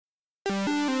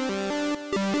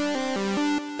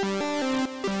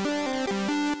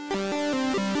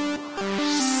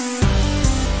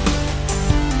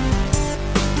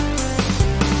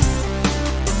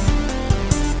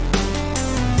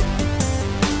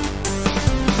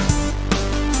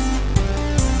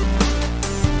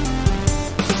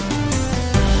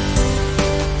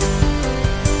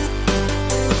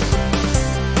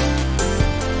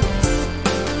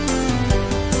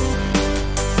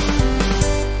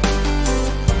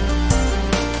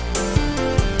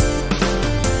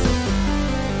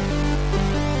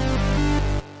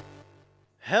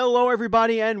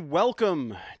everybody, and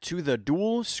welcome to the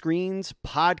Dual Screens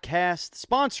podcast,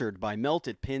 sponsored by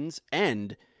Melted Pins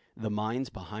and the minds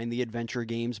behind the adventure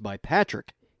games by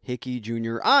Patrick Hickey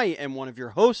Jr. I am one of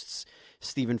your hosts,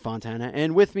 Stephen Fontana,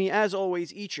 and with me, as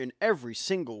always, each and every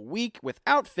single week,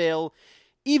 without fail,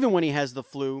 even when he has the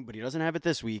flu, but he doesn't have it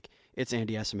this week, it's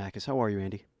Andy Asimakis. How are you,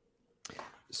 Andy?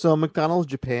 So McDonald's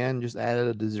Japan just added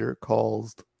a dessert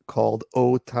called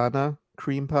Otana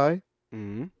cream pie,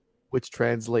 which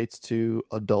translates to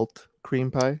adult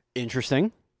cream pie.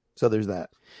 Interesting. So there's that.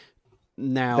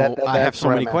 Now, I have so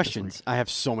many questions. I have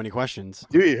so many questions.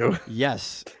 Do you?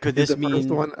 Yes. Could this mean... First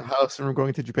one, how soon we're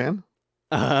going to Japan?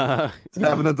 To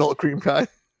have an adult cream pie.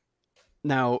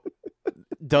 Now,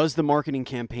 does the marketing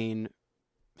campaign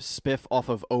spiff off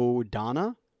of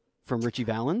Odana from Richie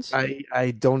Valens?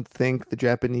 I don't think the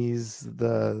Japanese,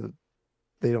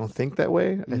 they don't think that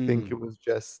way. I think it was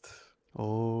just...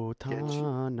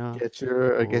 Otana. Get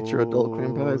your adult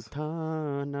cream pies.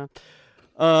 Otana.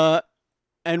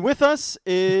 And with us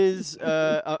is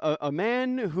a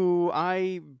man who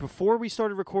before we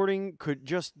started recording,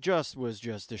 was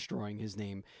destroying his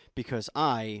name because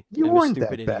I am a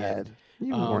stupid idiot.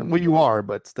 You weren't. Well, you are,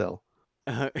 but still.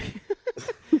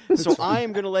 So I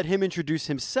am going to let him introduce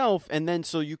himself, and then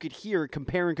so you could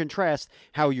compare and contrast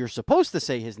how you're supposed to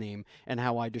say his name and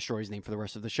how I destroy his name for the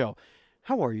rest of the show.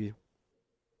 How are you?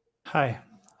 Hi,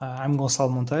 I'm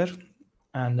Gonçalo Monteiro,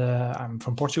 and I'm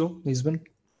from Portugal, Lisbon.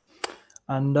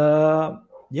 And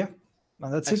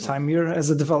that's Excellent. it. I'm here as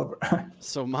a developer.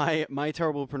 So my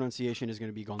terrible pronunciation is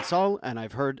going to be Gonçalo, and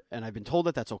I've been told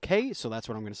that that's okay, so that's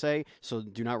what I'm going to say. So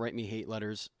do not write me hate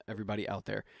letters, everybody out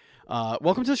there.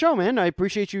 Welcome to the show, man. I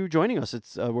appreciate you joining us.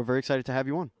 We're very excited to have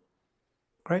you on.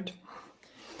 Great.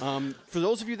 For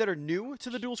those of you that are new to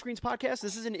the Dual Screens podcast,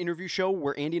 this is an interview show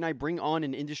where Andy and I bring on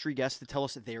an industry guest to tell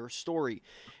us their story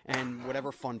and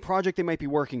whatever fun project they might be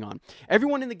working on.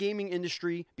 Everyone in the gaming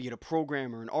industry, be it a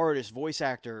programmer, an artist, voice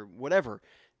actor, whatever,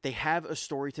 they have a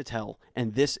story to tell,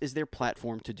 and this is their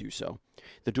platform to do so.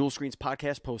 The Dual Screens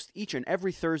podcast posts each and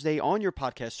every Thursday on your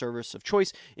podcast service of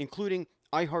choice, including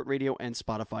iHeartRadio and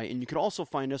Spotify, and you can also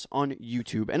find us on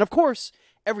YouTube. And of course,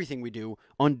 everything we do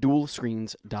on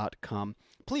dualscreens.com.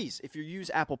 Please, if you use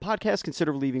Apple Podcasts,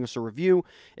 consider leaving us a review.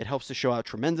 It helps the show out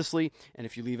tremendously. And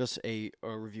if you leave us a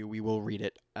review, we will read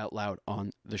it out loud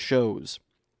on the shows.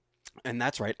 And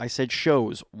that's right, I said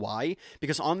shows. Why?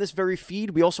 Because on this very feed,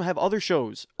 we also have other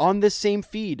shows on this same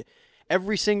feed.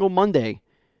 Every single Monday,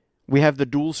 we have the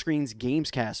Dual Screens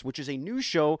Gamescast, which is a news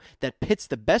show that pits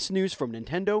the best news from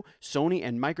Nintendo, Sony,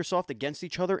 and Microsoft against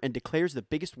each other and declares the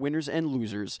biggest winners and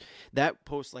losers. That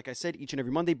posts, like I said, each and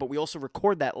every Monday, but we also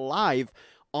record that live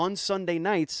on Sunday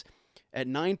nights at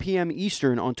 9 p.m.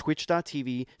 Eastern on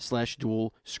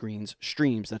twitch.tv/Dual Screens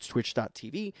Streams. That's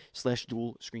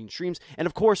twitch.tv/Dual Screens Streams. And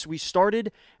of course, we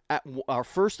started at our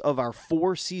first of our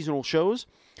 4 seasonal shows.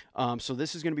 So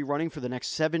this is going to be running for the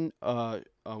next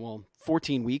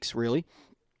 14 weeks, really.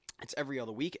 It's every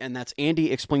other week, and that's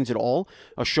Andy Explains It All,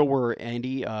 a show where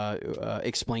Andy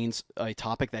explains a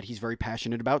topic that he's very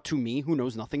passionate about to me, who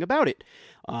knows nothing about it.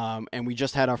 And we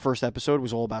just had our first episode. It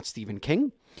was all about Stephen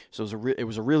King. So it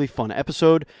was a really fun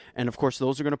episode. And, of course,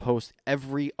 those are going to post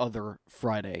every other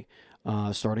Friday,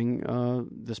 starting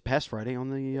this past Friday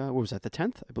on the, what was that, the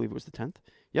 10th? I believe it was the 10th.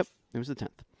 Yep, it was the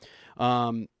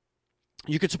 10th.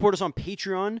 You could support us on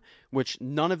Patreon, which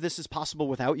none of this is possible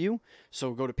without you.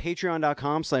 So go to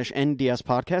patreon.com/NDS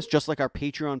podcast, just like our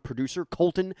Patreon producer,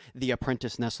 Colton, the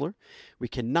Apprentice Nestler. We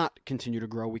cannot continue to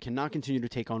grow. We cannot continue to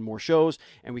take on more shows,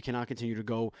 and we cannot continue to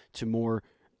go to more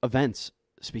events.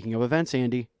 Speaking of events,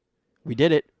 Andy, we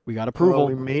did it. We got approval. Oh,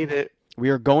 we made it. We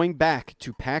are going back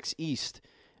to PAX East,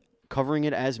 covering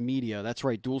it as media. That's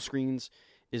right. Dual Screens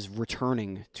is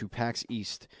returning to PAX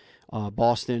East.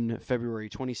 Boston, February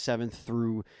 27th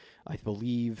through, I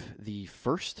believe, the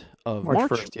 1st of March.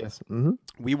 March 1st, yes. Mm-hmm.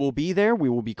 We will be there. We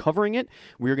will be covering it.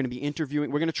 We're going to be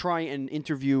interviewing. We're going to try and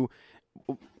interview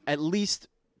at least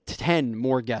 10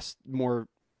 more guests, more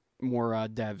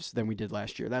devs than we did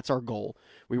last year. That's our goal.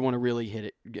 We want to really hit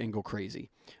it and go crazy.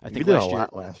 I think we did a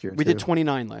lot last year. We did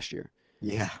 29 last year.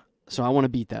 Yeah. So I want to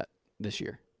beat that this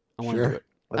year. I want to do it.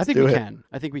 Let's I think do we it. can.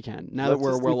 I think we can. Now that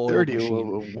we're a well-oiled 30,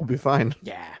 machine. we'll be fine.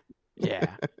 Yeah.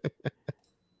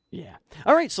 Yeah.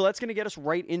 All right, so that's going to get us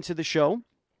right into the show.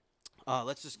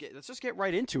 Let's just get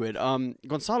right into it.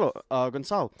 Gonçalo,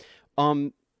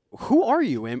 who are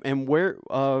you and where?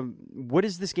 What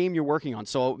is this game you're working on?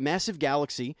 So, Massive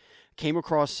Galaxy came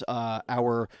across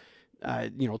our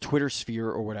Twitter sphere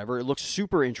or whatever. It looks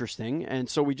super interesting, and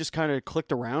so we just kind of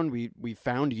clicked around. We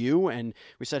found you, and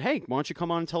we said, "Hey, why don't you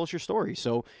come on and tell us your story?"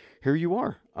 So here you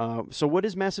are. So what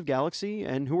is Massive Galaxy,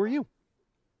 and who are you?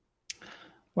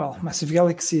 Well, Massive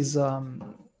Galaxy is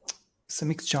it's a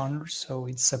mixed genre, so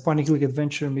it's a point-and-click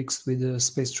adventure mixed with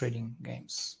space trading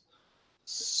games.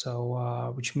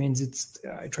 So, which means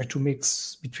I try to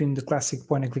mix between the classic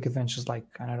point-and-click adventures like,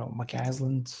 I don't know, Monkey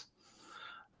Island.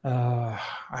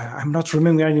 I'm not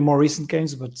remembering any more recent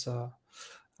games, but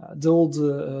the old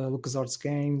LucasArts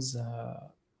games,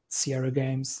 Sierra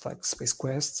games like Space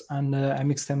Quest, and I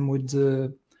mix them with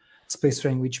space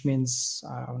trading, which means,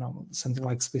 I don't know, something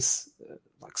like space,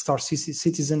 like Star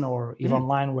Citizen or EVE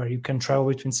Online, where you can travel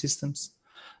between systems.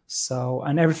 So,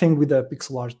 and everything with a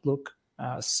pixel art look.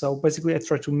 So basically, I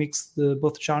try to mix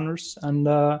both genres, and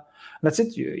that's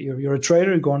it. You're a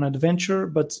trader, you go on an adventure,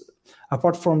 but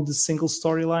apart from the single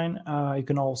storyline, you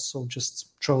can also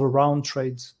just travel around,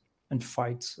 trade, and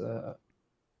fight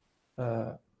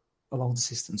along the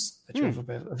systems that you have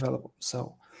available.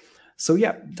 So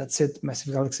yeah, that's it.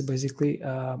 Massive Galaxy, basically,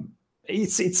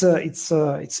 it's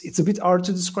a bit hard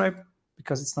to describe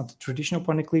because it's not a traditional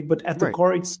point and click, but at the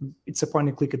core, it's a point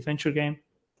and click adventure game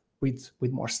with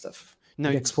more stuff. No,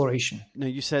 exploration. No,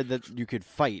 you said that you could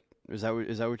fight. Is that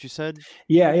what you said?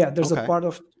 Yeah. There's a part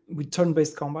with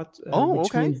turn-based combat,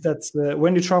 which means that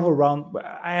when you travel around,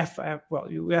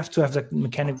 you have to have that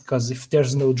mechanic because if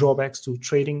there's no drawbacks to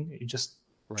trading, you just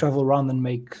travel around and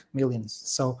make millions.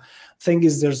 So, thing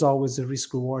is, there's always a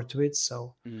risk-reward to it.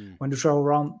 So, when you travel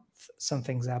around, some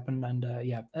things happen, and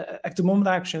at the moment,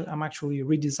 I'm actually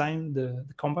redesigning the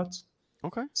combat.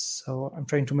 Okay. So I'm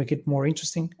trying to make it more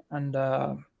interesting, and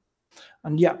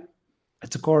yeah,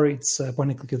 at the core, it's a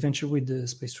point-and-click adventure with the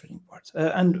space trading part.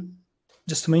 And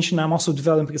just to mention, I'm also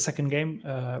developing a second game,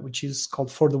 which is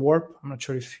called For the Warp. I'm not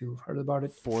sure if you've heard about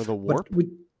it. For the Warp?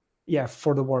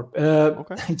 For the Warp.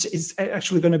 It's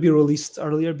actually going to be released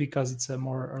earlier because it's a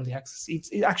more early access.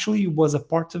 It actually was a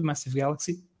part of Massive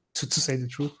Galaxy, to say the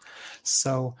truth.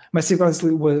 So Massive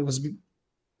Galaxy was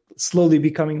slowly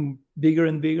becoming bigger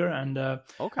and bigger, and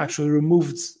actually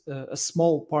removed a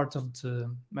small part of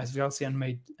the Massive Galaxy and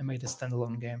made a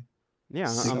standalone game. Yeah,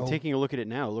 I'm taking a look at it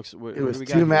now. It was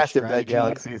too massive, that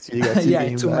Galaxy. So you got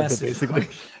too massive. Basically,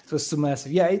 it was too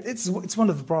massive. Yeah, it's one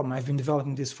of the problems. I've been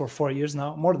developing this for 4 years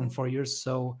now, more than 4 years.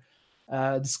 So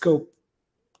the scope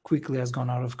quickly has gone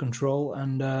out of control,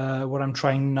 and what I'm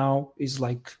trying now is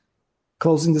like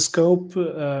closing the scope.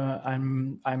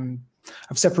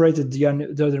 I've separated the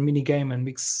other mini game and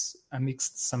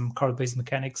mixed some card-based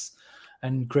mechanics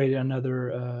and created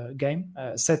another game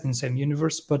set in the same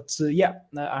universe. But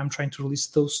I'm trying to release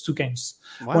those two games.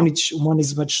 Wow. One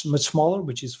is much smaller,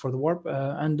 which is For the Warp,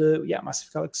 and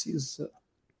Massive Galaxy is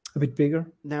a bit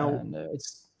bigger. Now, and,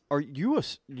 are you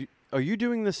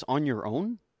doing this on your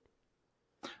own?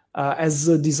 As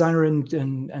a designer and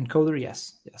coder,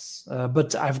 yes.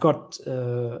 But I've got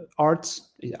art.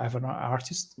 I have an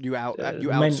artist. You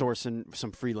outsource and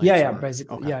some freelance. Yeah,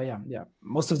 basically. Okay. Yeah.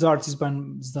 Most of the art is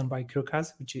done by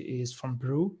Kirkaz, which is from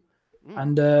Peru,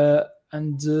 and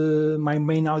my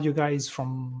main audio guy is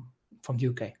from the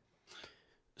UK.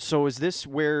 So is this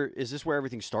where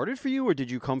everything started for you, or did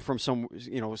you come from some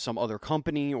other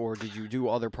company, or did you do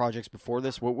other projects before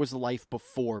this? What was the life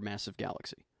before Massive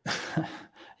Galaxy?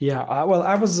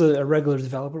 I was a regular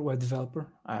developer, web developer.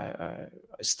 I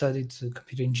studied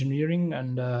computer engineering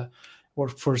and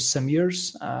worked for some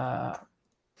years. I'm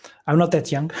not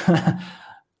that young.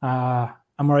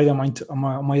 I'm already on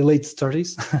my late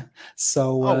 30s.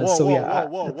 So whoa!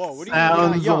 What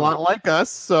sounds a lot like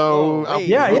us. So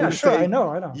sure. I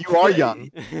know. You are young.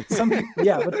 but some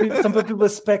people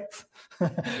expect.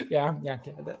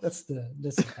 That's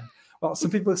the thing. Well, some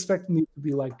people expect me to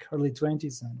be like early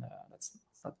 20s, and that's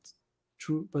not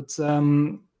true. But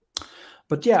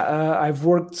I've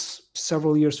worked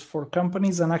several years for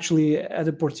companies and actually had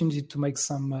the opportunity to make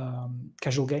some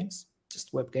casual games,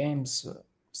 just web games,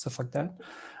 stuff like that.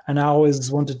 And I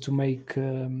always wanted to make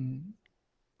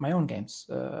my own games.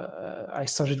 I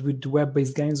started with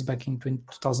web-based games back in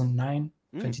 2009,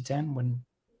 2010,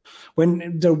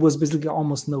 when there was basically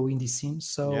almost no indie scene.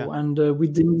 And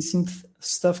with the indie scene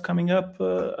stuff coming up,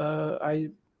 I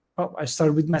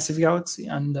started with Massive Galaxy,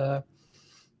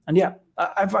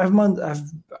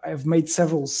 I've made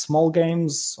several small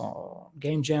games,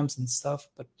 game jams and stuff.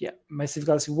 But Massive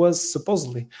Galaxy was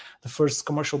supposedly the first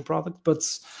commercial product, but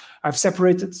I've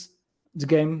separated the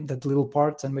game, that little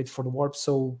part, and made For the Warp.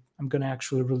 So I'm gonna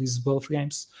actually release both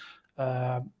games,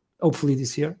 hopefully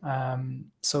this year.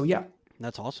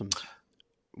 That's awesome.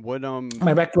 What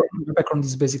my background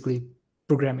is basically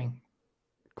programming.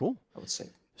 Cool. I would say.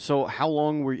 So how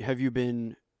long have you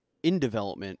been in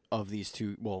development of these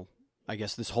two? Well, I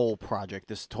guess this whole project,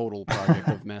 this total project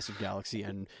of Massive Galaxy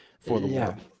and For the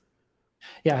Warp.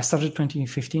 Yeah, I started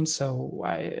 2015, so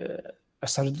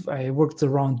I worked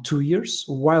around 2 years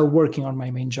while working on my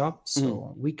main job,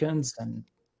 so weekends and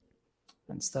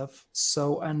stuff.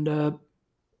 So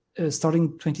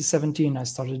starting 2017, I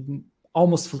started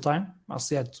almost full time. I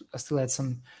still had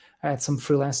some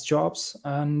freelance jobs,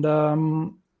 and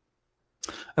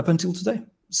up until today.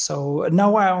 So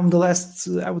now I'm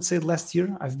I would say last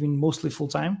year, I've been mostly full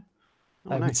time.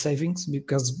 I've been savings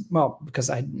because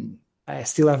I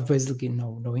still have basically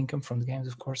no income from the games,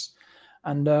 of course.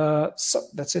 And so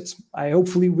that's it. I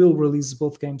hopefully will release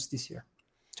both games this year,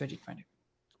 2020.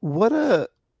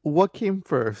 What came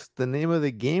first, the name of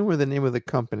the game or the name of the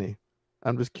company?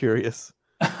 I'm just curious.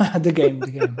 the game,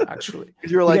 actually.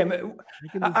 You're like,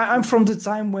 I'm from the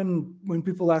time when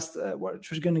people asked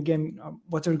what you're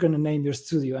gonna name your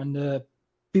studio, and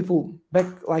people back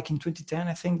like in 2010,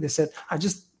 I think they said, I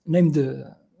just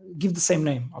give the same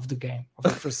name of the game, of the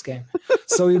first game.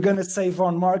 So you're gonna save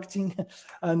on marketing,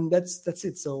 and that's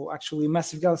it. So actually,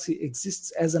 Massive Galaxy exists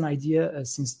as an idea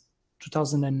since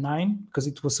 2009 because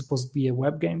it was supposed to be a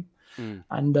web game.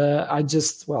 And I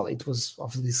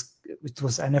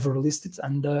never released it,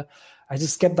 and I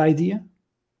just kept the idea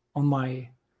on the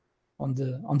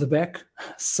back.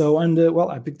 So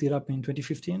I picked it up in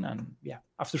 2015, and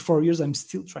after 4 years, I'm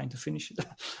still trying to finish it.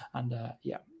 And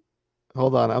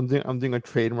hold on, I'm doing a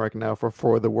trademark now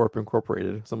for the Warp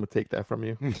Incorporated. Someone take that from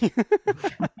you.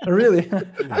 Really?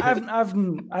 I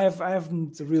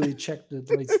haven't really checked the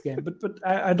latest game, but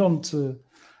I don't.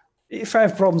 If I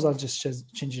have problems, I'll just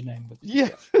change your name. But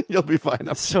you'll be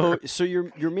fine. So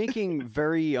you're making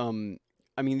very I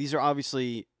mean, these are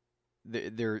obviously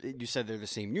you said they're the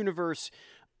same universe.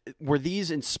 Were these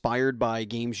inspired by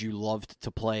games you loved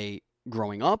to play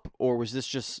growing up, or was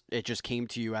this it just came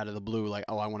to you out of the blue, like,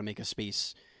 oh, I want to make a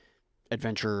space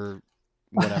adventure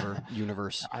whatever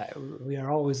universe? We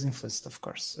are always influenced, of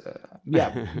course.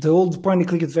 The old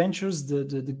point-and-click adventures,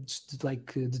 the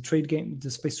trade game,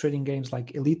 the space trading games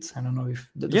like Elite. I don't know if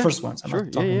the first ones. I'm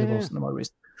not talking about the more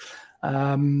recent.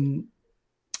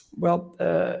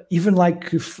 Even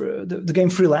like the game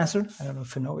Freelancer. I don't know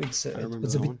if you know. It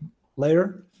was a bit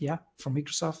later. From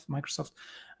Microsoft,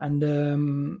 and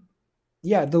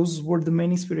those were the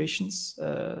main inspirations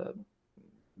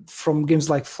from games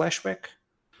like Flashback.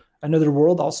 Another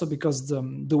World also, because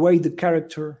the way the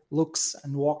character looks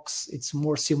and walks, it's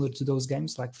more similar to those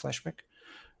games like Flashback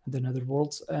and Another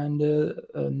World. And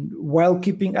while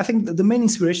keeping, I think the main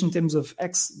inspiration in terms of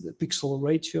the pixel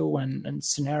ratio and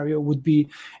scenario would be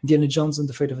Indiana Jones and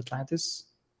the Fate of Atlantis,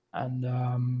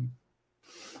 and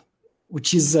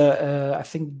which is I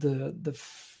think the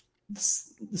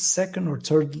second or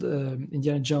third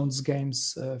Indiana Jones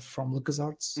games from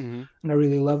LucasArts, and I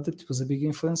really loved it. It was a big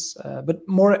influence, but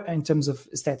more in terms of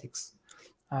aesthetics,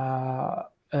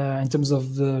 in terms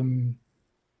of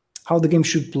how the game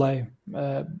should play.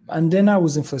 And then I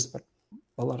was influenced by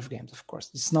a lot of games, of course.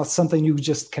 It's not something you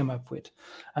just come up with.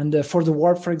 And For the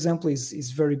Warp, for example,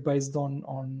 is very based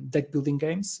on deck building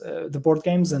games, the board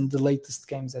games, and the latest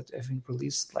games that have been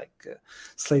released, like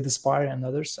Slay the Spire and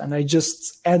others. And I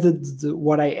just added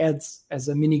what I add as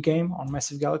a mini game on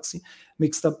Massive Galaxy,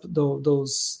 mixed up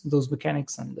those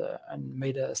mechanics, and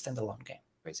made a standalone game,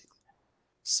 basically.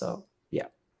 So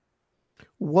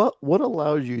What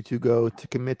allowed you to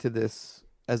commit to this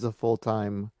as a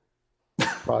full-time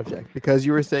project? Because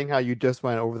you were saying how you just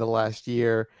went over the last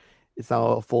year, it's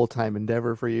now a full-time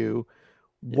endeavor for you.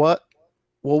 What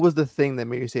was the thing that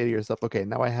made you say to yourself, okay,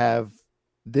 now I have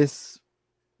this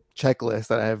checklist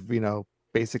that I have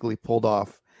basically pulled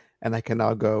off, and I can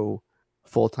now go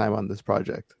full-time on this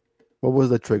project? What was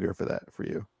the trigger for that for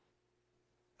you?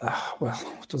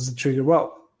 What was the trigger?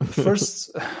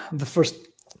 First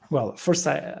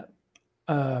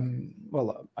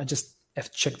I just have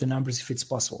to check the numbers if it's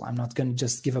possible. I'm not going to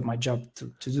just give up my job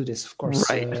to do this, of course.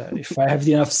 Right. If I have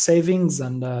enough savings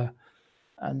and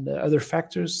other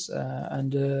factors,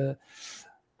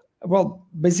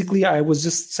 basically I was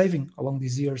just saving along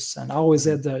these years, and I always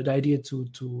had the idea to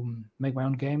make my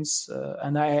own games.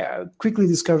 And I quickly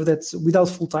discovered that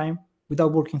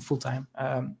without working full time,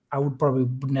 I would probably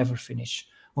never finish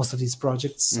most of these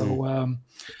projects. The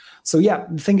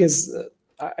thing is,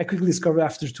 I quickly discovered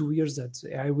after 2 years that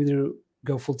I would either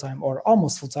go full time or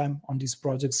almost full time on these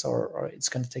projects, or it's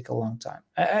going to take a long time.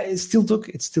 It still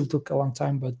took a long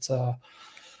time, but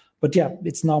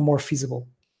it's now more feasible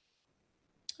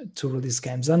to release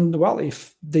games. And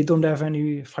if they don't have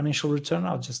any financial return,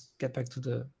 I'll just get back to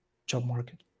the job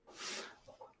market.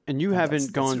 And you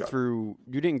haven't gone rough. through,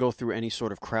 you didn't go through any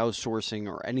sort of crowdsourcing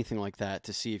or anything like that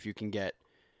to see if you can get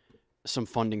some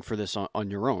funding for this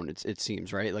on your own. It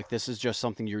seems, right? Like this is just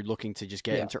something you're looking to just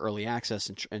get into early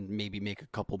access and maybe make a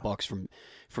couple bucks from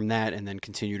that, and then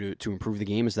continue to improve the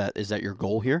game. Is that your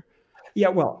goal here? Yeah,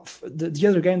 well, the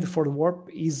other game, For the Warp,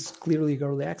 is clearly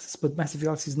early access, but Massive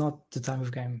Galaxy is not the type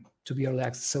of game to be early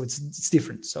access, so it's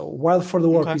different. So while For the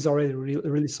Warp is already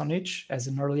released on itch as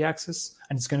an early access,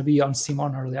 and it's going to be on Steam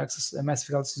on early access,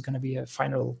 Massive Galaxy is going to be a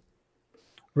final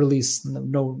release.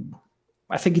 No,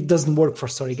 I think it doesn't work for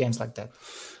story games like that.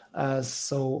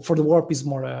 So For the Warp is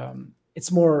more.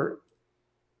 It's more.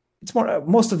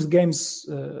 Most of the games,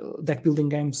 deck building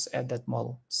games, add that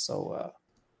model. So.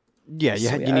 You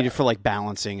need it for like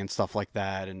balancing and stuff like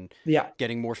that, and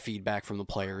getting more feedback from the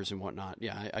players and whatnot.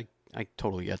 Yeah, I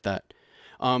totally get that.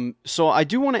 So I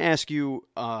do want to ask you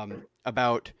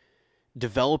about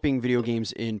developing video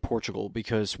games in Portugal,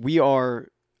 because we're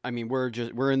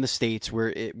in the States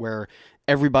where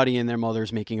everybody and their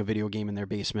mother's making a video game in their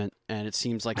basement, and it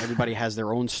seems like everybody has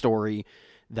their own story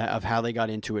of how they got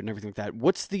into it and everything like that.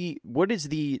 What is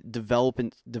the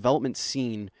development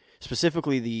scene,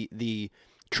 specifically the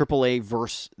AAA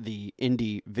versus the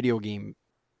indie video game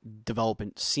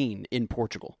development scene in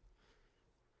Portugal?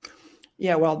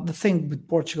 Yeah, well, the thing with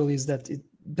Portugal is that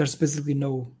there's basically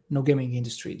no gaming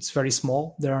industry. It's very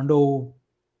small. There are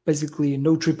basically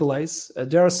no AAAs.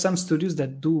 There are some studios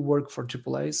that do work for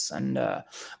AAAs,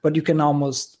 but you can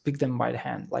almost pick them by the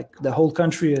hand. Like the whole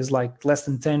country is like less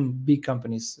than 10 big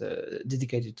companies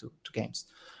dedicated to games,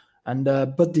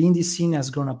 but the indie scene has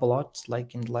grown up a lot,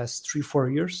 like in the last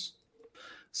 3-4 years.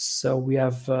 So we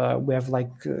have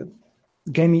like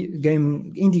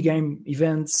indie game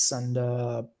events,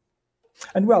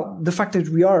 and well, the fact that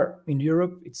we are in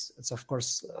Europe, it's of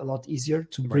course a lot easier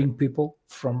to bring people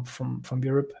from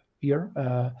Europe here,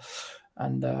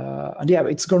 and yeah,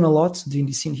 it's grown a lot, the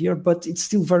indie scene here, but it's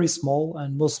still very small,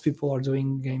 and most people are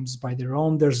doing games by their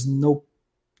own. There's no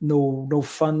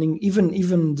funding,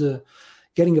 even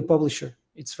getting a publisher.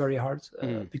 It's very hard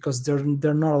because there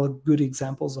are not good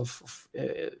examples of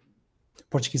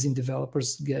Portuguese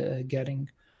developers getting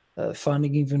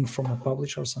funding even from a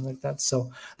publisher or something like that.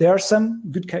 So there are some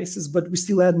good cases, but we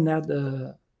still hadn't had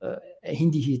a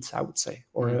indie hit, I would say,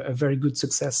 or a very good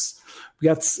success. We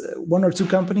got 1 or 2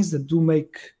 companies that do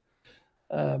make,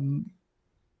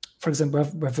 for example,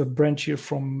 we have a branch here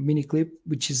from Miniclip,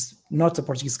 which is not a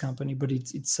Portuguese company, but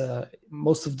it's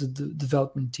most of the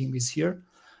development team is here.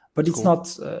 But it's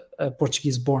not a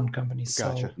Portuguese-born company. So,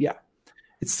 Gotcha. Yeah,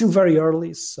 it's still very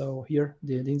early. So here,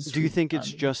 the industry... Do you think it's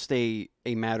just a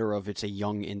matter of it's a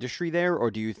young industry there,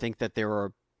 or do you think that there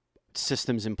are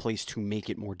systems in place to make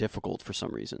it more difficult for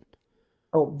some reason?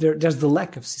 Oh, there's the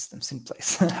lack of systems in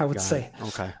place, I would say.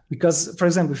 Okay. Because, for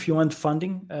example, if you want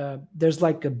funding, there's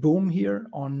like a boom here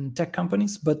on tech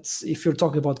companies. But if you're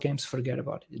talking about games, forget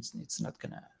about it. It's not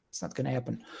gonna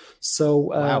happen. So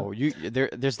wow,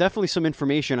 there's definitely some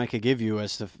information I could give you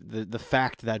as to the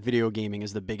fact that video gaming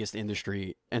is the biggest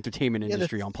entertainment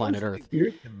industry on planet Earth.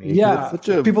 Yeah, it's such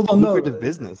a people don't know the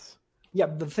business. Yeah,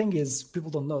 the thing is, people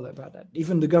don't know about that.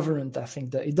 Even the government, I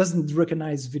think, that it doesn't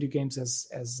recognize video games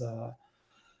as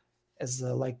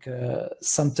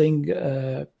something.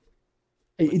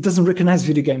 It doesn't recognize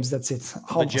video games. That's it.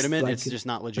 Legitimate. It's just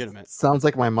not legitimate. Sounds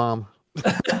like my mom.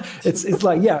 It's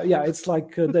like it's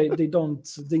like they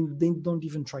don't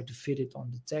even try to fit it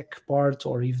on the tech part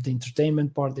or if the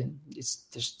entertainment part. Then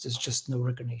there's just no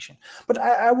recognition. But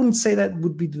I wouldn't say that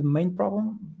would be the main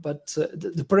problem. But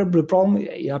the problem,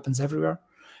 it happens everywhere.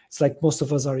 It's like most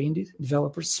of us are indie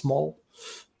developers, small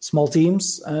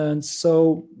teams, and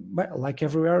so like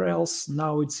everywhere else,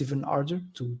 now it's even harder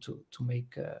to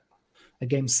make a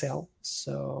game sell.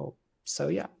 So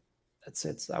yeah. That's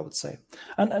it, I would say.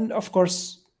 And of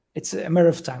course, it's a matter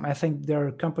of time. I think there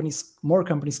are more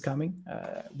companies coming.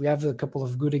 We have a couple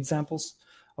of good examples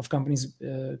of companies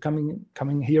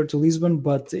coming here to Lisbon,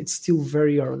 but it's still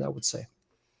very early, I would say.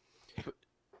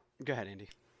 Go ahead, Andy.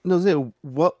 No,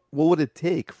 what would it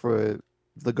take for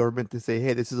the government to say,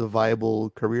 hey, this is a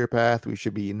viable career path we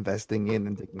should be investing in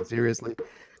and taking seriously?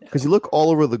 Because you look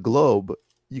all over the globe,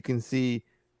 you can see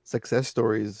success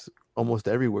stories almost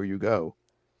everywhere you go.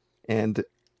 And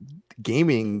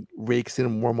gaming rakes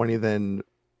in more money than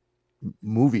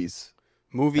movies,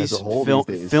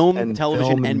 film,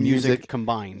 television, and music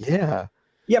combined. Yeah,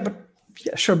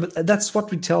 sure. But that's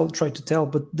what we try to tell.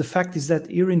 But the fact is that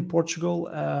here in Portugal,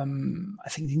 I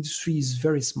think the industry is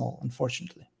very small.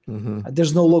 Unfortunately,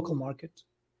 there's no local market.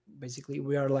 Basically,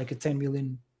 we are like a 10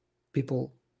 million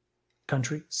people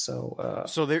country. So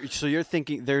so you're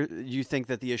thinking you think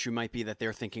that the issue might be that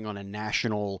they're thinking on a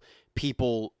national,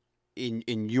 people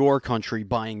in your country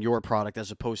buying your product,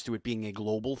 as opposed to it being a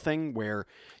global thing where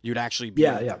you'd actually be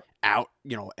out,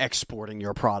 exporting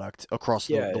your product across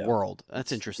the world.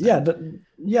 That's interesting.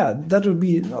 That would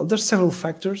be. There's several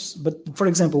factors, but for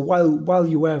example, while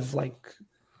you have like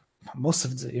most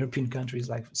of the European countries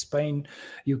like Spain,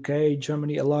 UK,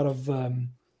 Germany, a lot of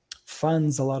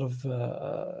funds, a lot of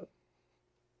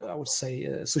I would say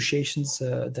associations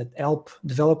that help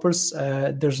developers.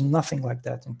 There's nothing like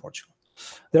that in Portugal.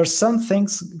 There are some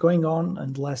things going on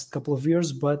in the last couple of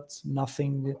years, but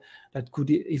nothing that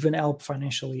could even help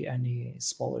financially any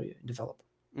smaller developer.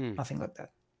 Nothing like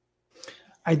that.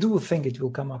 I do think it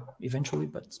will come up eventually,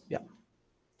 but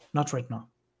not right now.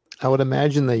 I would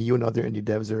imagine that you and other indie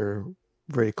devs are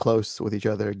very close with each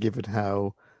other, given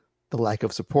how the lack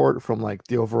of support from like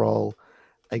the overall,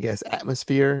 I guess,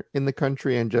 atmosphere in the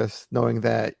country, and just knowing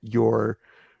that your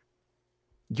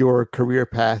career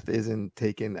path isn't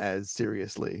taken as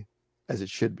seriously as it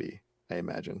should be, I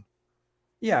imagine.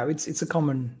 Yeah, it's a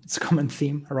common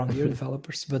theme around here,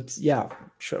 developers. But yeah,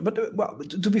 sure. But well,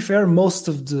 to be fair, most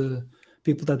of the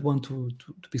people that want to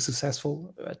be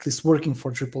successful, at least working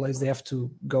for AAAs, they have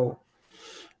to go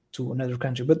to another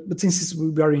country. But since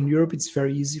we are in Europe, it's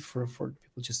very easy for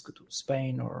people just go to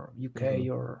Spain or UK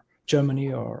or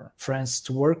Germany or France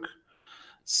to work.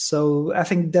 So I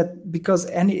think that because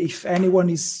if anyone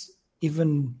is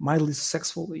even mildly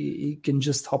successful, he can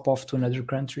just hop off to another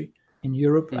country in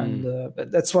Europe, and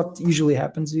that's what usually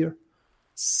happens here.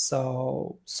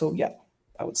 So yeah,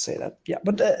 I would say that. Yeah,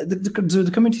 but the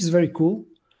community is very cool.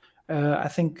 I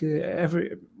think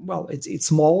it's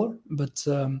smaller, but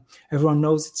everyone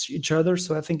knows each other.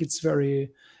 So I think it's very,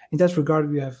 in that regard,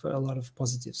 we have a lot of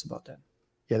positives about that.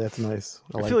 Yeah, that's nice.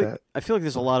 I feel that. I feel like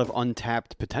there's a lot of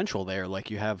untapped potential there. Like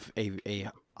you have a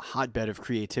hotbed of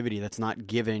creativity that's not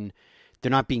given.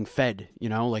 They're not being fed.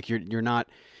 Like you're not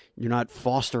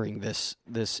fostering this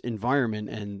environment,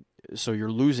 and so you're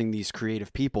losing these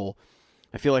creative people.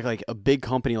 I feel like a big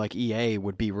company like EA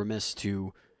would be remiss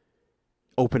to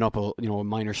open up a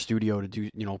minor studio to do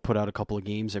put out a couple of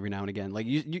games every now and again. Like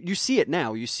you see it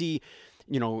now. You see.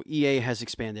 EA has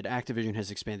expanded, Activision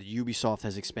has expanded, Ubisoft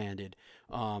has expanded.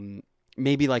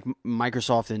 Maybe like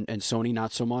Microsoft and Sony,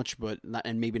 not so much,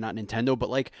 and maybe not Nintendo, but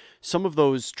like some of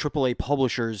those AAA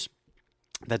publishers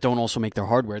that don't also make their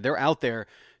hardware, they're out there.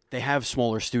 They have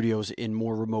smaller studios in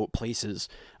more remote places.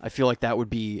 I feel like that would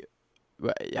be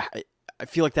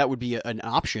an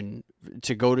option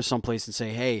to go to someplace and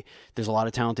say, hey, there's a lot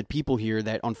of talented people here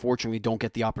that unfortunately don't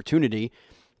get the opportunity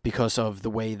because of the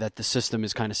way that the system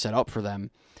is kind of set up for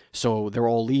them. So they're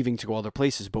all leaving to go other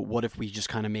places. But what if we just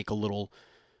kind of make a little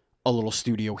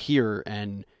studio here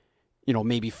and,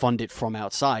 maybe fund it from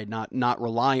outside, not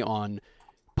rely on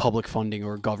public funding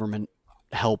or government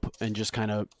help, and just kind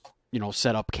of,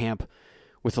 set up camp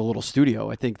with a little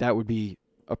studio? I think that would be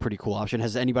a pretty cool option.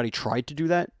 Has anybody tried to do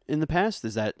that in the past?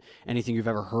 Is that anything you've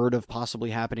ever heard of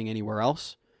possibly happening anywhere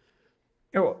else?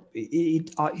 Oh,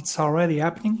 it's already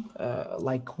happening.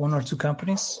 Like one or two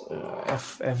companies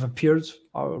have appeared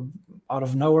out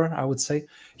of nowhere, I would say,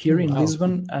 here in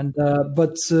Lisbon, and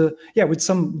with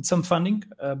some funding.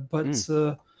 But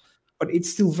it's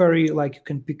still very, like, you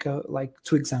can pick like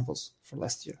two examples for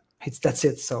last year. That's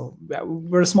it. So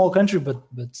we're a small country, but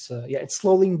it's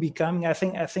slowly becoming. I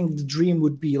think the dream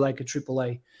would be like a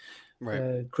AAA,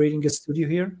 right? Creating a studio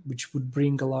here, which would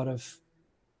bring a lot of,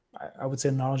 I would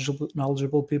say,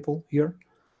 knowledgeable people here,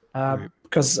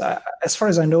 because as far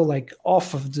as I know, like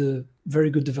half of the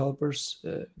very good developers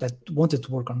that wanted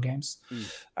to work on games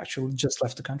actually just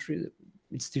left the country.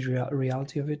 It's the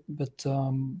reality of it. But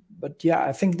yeah,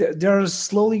 I think they are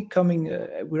slowly coming.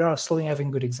 We are slowly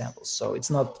having good examples. So it's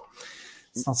not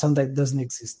something that doesn't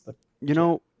exist. But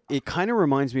it kind of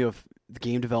reminds me of the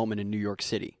game development in New York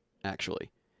City,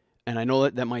 actually. And I know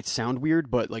that might sound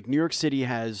weird, but like New York City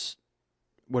has,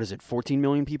 what is it, 14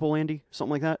 million people, Andy?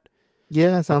 Something like that?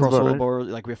 Yeah, that sounds about right.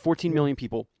 Like we have 14 million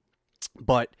people,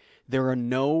 but there are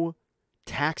no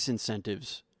tax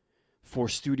incentives for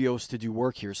studios to do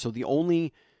work here. So the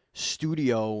only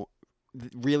studio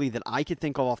really that I could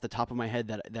think of off the top of my head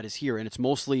that is here, and it's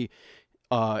mostly,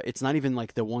 it's not even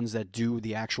like the ones that do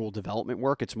the actual development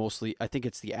work. It's mostly, I think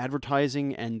it's the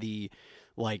advertising and the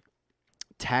like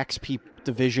tax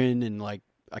division and like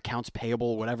accounts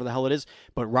payable, whatever the hell it is.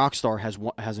 But Rockstar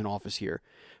has an office here,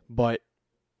 but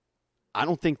I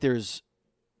don't think there's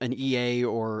an EA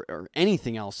or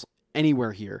anything else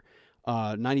anywhere here.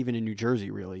 Not even in New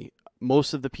Jersey, really.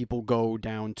 Most of the people go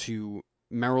down to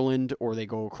Maryland, or they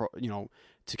go across,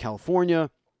 to California,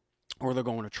 or they're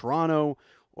going to Toronto,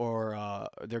 or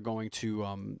they're going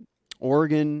to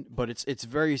Oregon. But it's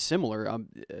very similar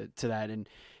to that,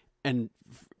 and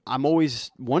I'm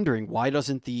always wondering, why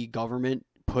doesn't the government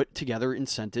put together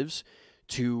incentives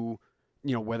to,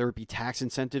 whether it be tax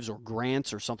incentives or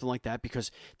grants or something like that,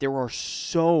 because there are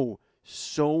so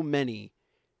many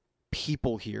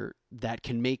people here that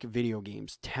can make video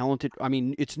games, talented. I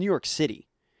mean, it's New York City.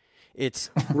 It's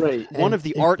Right. one of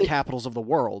the art capitals of the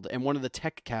world and one of the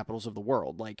tech capitals of the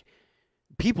world. Like,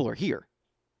 people are here,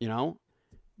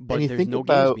 but there's no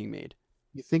games being made.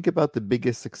 You think about the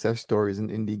biggest success stories in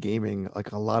indie gaming,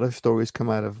 like a lot of stories come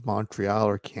out of Montreal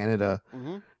or Canada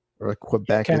or like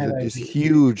Quebec. Canada There's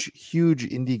huge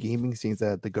indie gaming scenes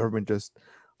that the government just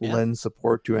lends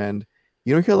support to. And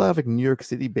you don't hear a lot of like New York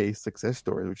City based success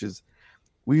stories, which is,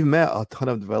 we've met a ton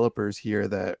of developers here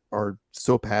that are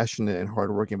so passionate and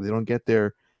hardworking, but they don't get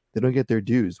their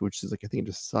dues, which is like, I think it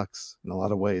just sucks in a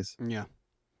lot of ways. Yeah.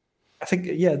 I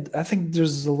think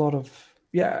there's a lot of,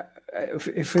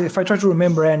 if I try to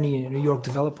remember any New York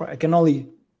developer, I can only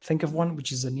think of one,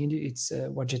 which is an indie. It's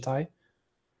Wajitai.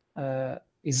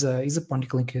 He's a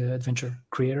point-and-click adventure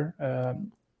creator.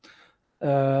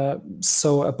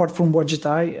 So apart from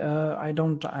Wajitai,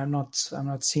 I'm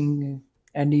not seeing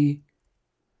any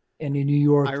New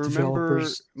York I remember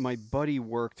developers. my buddy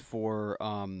worked for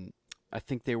I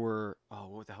think they were,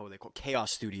 what the hell were they called?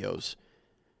 Chaos Studios.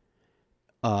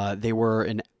 They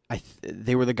were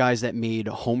they were the guys that made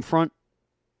Homefront.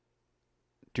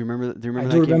 Do you remember? I do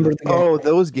remember the game. Oh,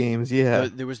 those games, yeah.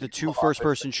 There was the two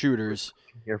first-person shooters.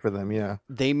 Here for them, yeah.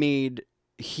 They made.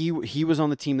 He was on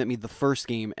the team that made the first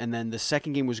game, and then the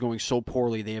second game was going so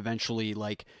poorly they eventually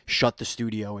shut the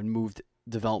studio and moved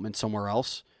development somewhere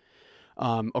else.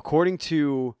 According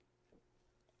to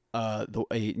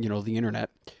the internet,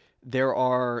 there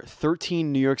are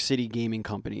 13 New York City gaming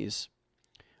companies.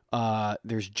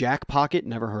 There's Jack Pocket,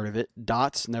 never heard of it.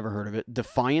 Dots, never heard of it.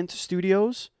 Defiant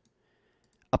Studios.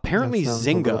 Apparently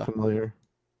Zynga. Familiar.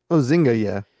 Oh, Zynga,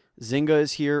 yeah. Zynga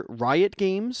is here. Riot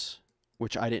Games,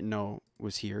 which I didn't know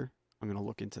was here. I'm going to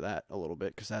look into that a little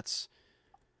bit because that's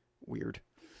weird.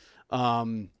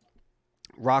 Rockstar,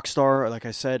 like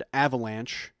I said,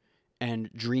 Avalanche, and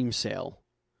Dream Sale.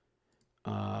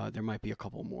 There might be a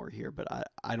couple more here, but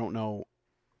I don't know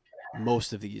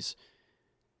most of these.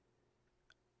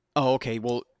 Oh, okay.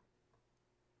 Well,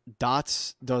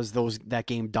 Dots does that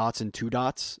game Dots and Two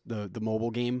Dots, the mobile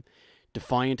game.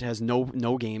 Defiant has no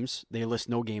games. They list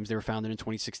no games. They were founded in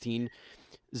 2016.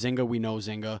 Zynga, we know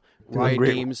Zynga. Riot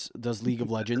Games does League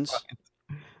of Legends.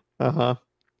 But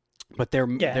they're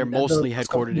mostly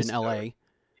headquartered in LA.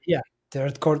 Yeah, their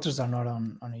headquarters are not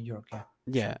on New York. Yeah.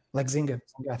 Yeah. Like Zynga.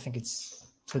 I think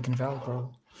it's Silicon Valley,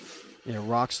 probably. Yeah,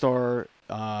 Rockstar.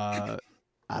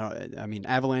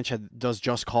 Avalanche does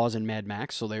Just Cause and Mad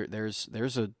Max, so there's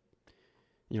a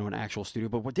an actual studio.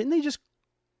 But didn't they just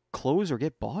close or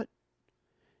get bought?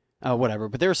 Whatever.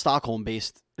 But they're a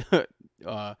Stockholm-based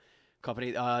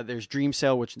company. There's Dream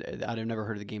Sale, which I've never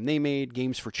heard of the game they made.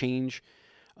 Games for Change,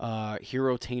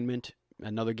 Herotainment,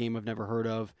 another game I've never heard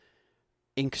of.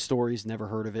 Ink Stories, never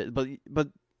heard of it. But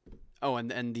oh,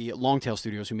 and the Longtail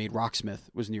Studios, who made Rocksmith,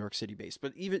 was New York City based.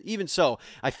 But even so,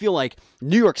 I feel like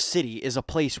New York City is a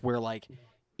place where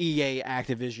EA,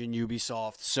 Activision,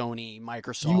 Ubisoft, Sony,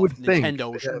 Microsoft,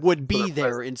 Nintendo would be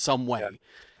there in some way. Yeah.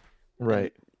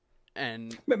 Right.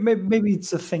 And maybe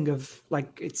it's a thing of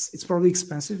it's probably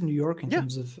expensive in New York in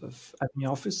terms of having an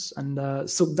office, and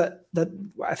so that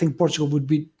I think Portugal would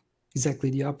be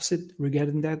exactly the opposite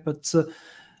regarding that. But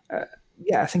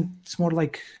I think it's more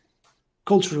like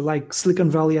culture. Like Silicon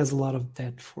Valley has a lot of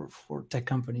that for tech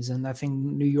companies, and I think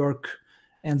New York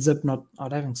ends up not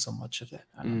having so much of that.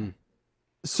 I don't know.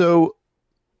 So,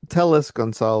 tell us,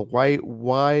 Gonçalo,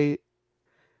 why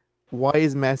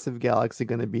is Massive Galaxy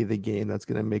going to be the game that's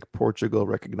going to make Portugal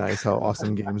recognize how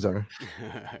awesome games are?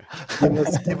 Give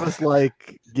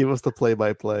us the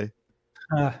play-by-play.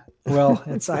 Well,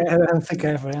 I don't think I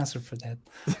have an answer for that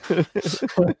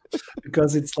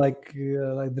because it's like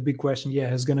the big question. Yeah,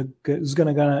 who's going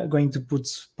to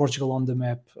put Portugal on the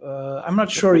map? I'm not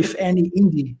sure if any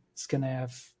indie is going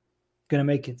to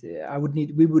make it.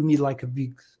 We would need like a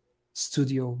big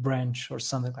studio branch or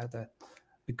something like that.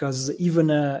 Because even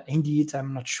indie,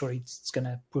 I'm not sure it's going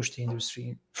to push the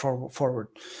industry forward.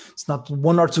 It's not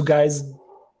one or two guys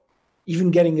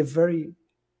even getting a very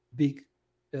big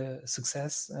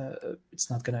success. It's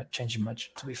not going to change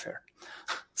much, to be fair.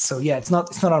 So yeah, it's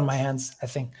not on my hands, I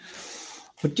think.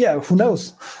 But yeah, who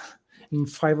knows? In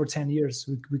 5 or 10 years,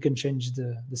 we can change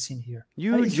the scene here.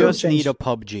 You just need a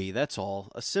PUBG. That's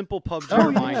all. A simple PUBG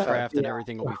or Minecraft, and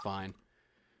everything will be fine.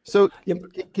 So Yeah,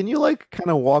 can you like kind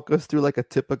of walk us through like a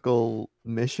typical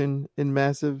mission in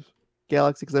Massive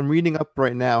Galaxy? Because I'm reading up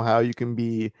right now how you can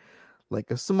be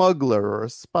like a smuggler or a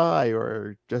spy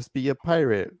or just be a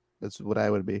pirate. That's what I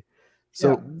would be. yeah,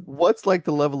 So what's like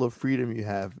the level of freedom you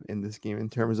have in this game in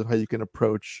terms of how you can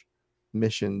approach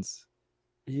missions?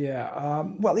 yeah.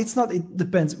 Well, it's not. It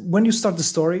depends. When you start the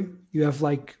story, you have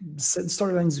like the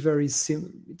storyline is very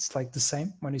it's like the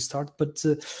same when you start, but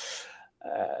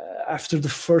after the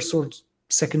first or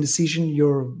second decision,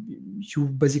 you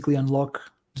basically unlock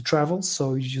the travel,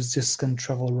 so you just can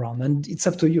travel around, and it's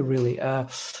up to you really.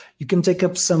 You can take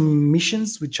up some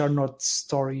missions which are not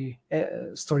story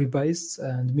based,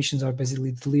 and missions are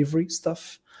basically delivery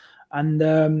stuff. And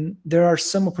there are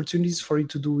some opportunities for you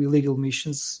to do illegal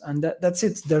missions, and that's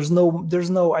it. There's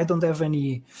no. I don't have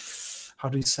any. How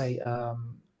do you say?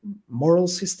 Moral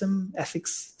system,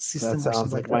 ethics system. That or sounds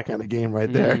something like like my that. kind of game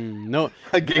right there. No,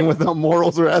 A game without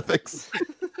morals or ethics.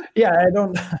 Yeah, I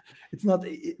don't. It's not.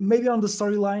 Maybe on the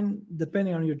storyline,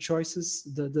 depending on your choices,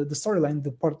 the storyline,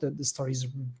 the part that the story is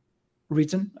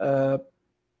written,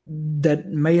 that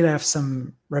may have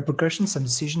some repercussions, some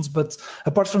decisions. But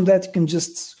apart from that, you can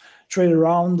just trade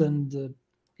around, and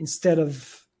instead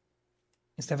of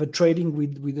trading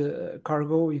with a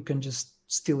cargo, you can just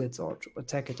steal it or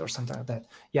attack it or something like that.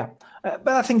 Yeah, but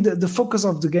I think the focus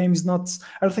of the game is not.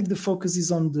 I don't think the focus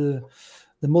is on the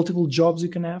multiple jobs you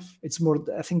can have. It's more.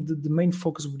 I think the main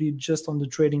focus would be just on the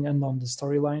trading and on the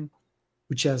storyline,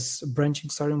 which has a branching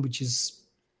storyline, which is,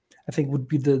 I think, would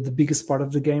be the biggest part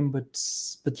of the game. But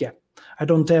yeah, I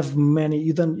don't have many.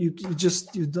 You don't.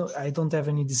 I don't have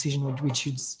any decision with which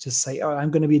you just say, "Oh,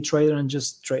 I'm going to be a trader and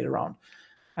just trade around."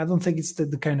 I don't think it's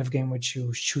the kind of game which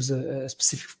you choose a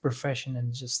specific profession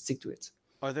and just stick to it.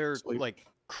 are there like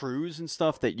crews and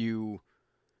stuff that you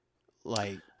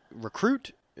like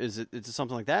recruit? Is it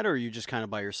something like that, or are you just kind of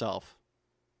by yourself?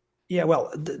 Yeah,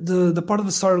 well, the part of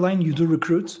the storyline you do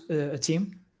recruit a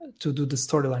team to do the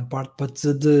storyline part, but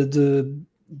the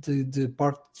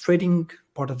part trading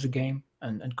part of the game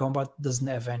and combat doesn't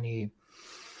have any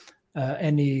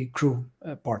crew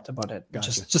part about it.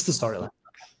 Gotcha. Just the storyline.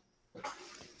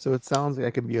 So it sounds like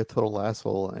I can be a total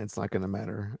asshole and it's not going to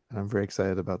matter. And I'm very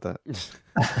excited about that.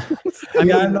 I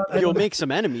mean, you'll make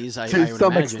some enemies, I To would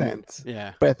some imagine. extent.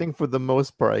 Yeah. But I think for the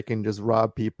most part, I can just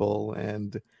rob people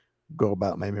and go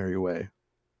about my merry way.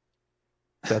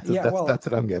 That's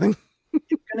what I'm getting.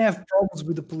 You can have problems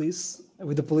with the police.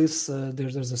 With the police,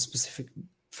 there's a specific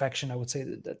faction, I would say,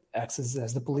 that acts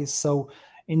as the police. So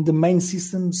in the main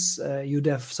systems, you'd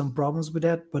have some problems with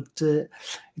that, but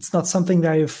it's not something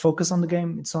that I focus on the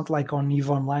game. It's not like on EVE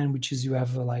Online, which is you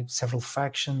have like several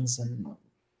factions and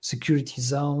security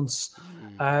zones.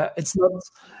 It's not.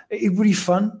 It would be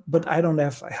fun, but I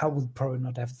would probably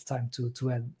not have the time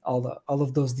to add all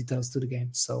of those details to the game.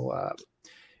 So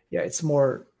yeah, it's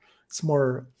more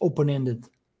open-ended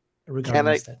regarding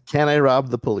that. Can I rob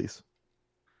the police?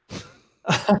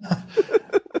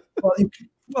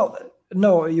 Well,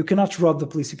 no, you cannot rob the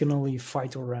police. You can only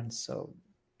fight or run. So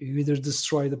you either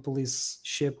destroy the police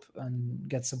ship and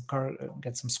get some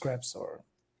scraps, or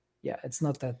yeah, it's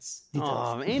not that detailed.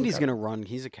 Oh, Andy's gonna run.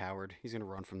 He's a coward. He's gonna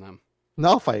run from them. No,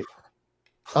 I'll fight.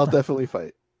 I'll definitely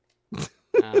fight. I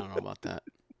don't know about that.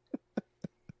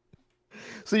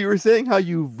 So you were saying how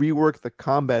you reworked the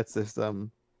combat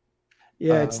system.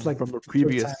 Yeah, it's like from the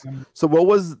previous. So what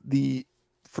was the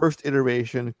first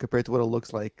iteration compared to what it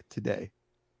looks like today?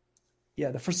 Yeah,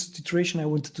 the first iteration I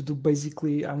wanted to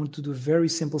do a very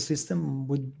simple system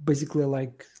with basically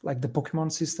like the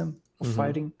Pokemon system of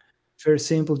fighting. Very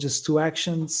simple, just 2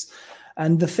 actions.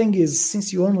 And the thing is,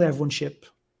 since you only have 1 ship,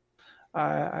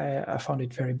 I found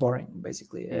it very boring,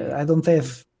 basically.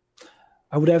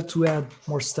 I would have to add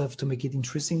more stuff to make it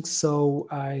interesting. So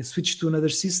I switched to another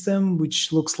system,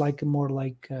 which looks like more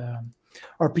like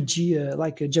RPG,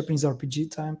 like a Japanese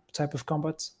RPG type of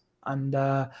combat.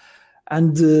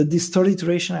 And this third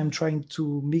iteration, I'm trying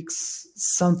to mix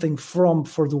something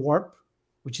for the Warp,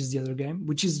 which is the other game,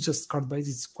 which is just card-based.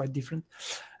 It's quite different.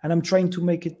 And I'm trying to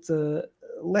make it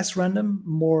less random,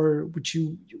 which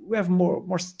you have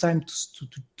more time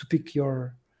to pick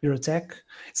your attack.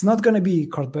 It's not going to be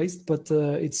card-based, but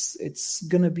it's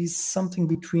going to be something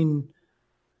between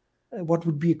what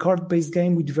would be a card-based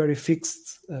game with very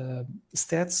fixed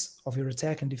stats of your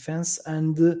attack and defense,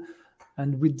 and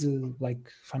with the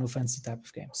like Final Fantasy type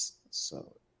of games.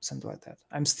 So something like that.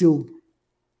 I'm still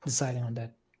deciding on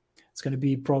that. It's going to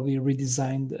be probably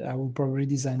redesigned. I will probably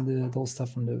redesign the whole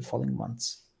stuff in the following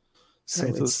months. So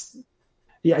it's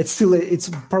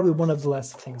probably one of the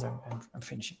last things I'm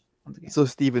finishing on the game. So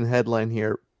Steven, headline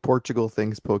here: Portugal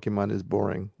thinks Pokemon is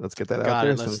boring. Let's get that out Got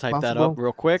there. it. Let's type that up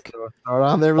real quick. So start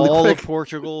on there really All quick. of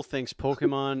Portugal thinks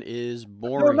Pokemon is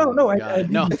boring. No, I Got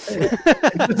it. didn't say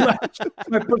that. It's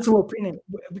my personal opinion,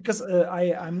 because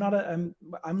I'm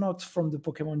not from the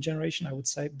Pokemon generation, I would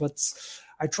say, but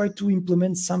I try to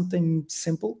implement something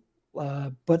simple.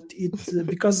 But it's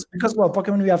because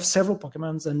Pokemon, we have several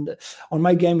Pokemons, and on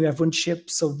my game we have one ship.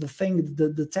 So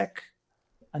the tech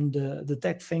and the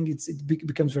tech thing, it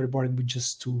becomes very boring with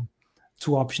just two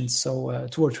options. So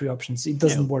 2 or 3 options, it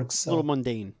doesn't work. So a little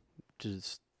mundane.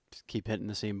 Just keep hitting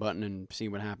the same button and see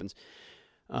what happens.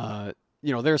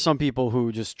 There are some people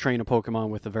who just train a Pokemon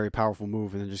with a very powerful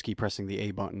move and then just keep pressing the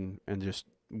A button and just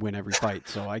win every fight.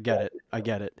 So I get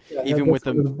it. Yeah, Even with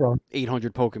the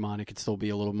 800 Pokemon, it could still be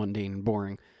a little mundane and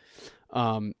boring.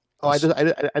 I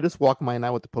just walk mine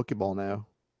out with the Pokeball now.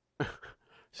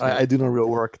 So I do no real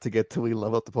work to get till we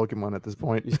level up the Pokemon at this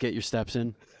point. You just get your steps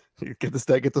in. You get those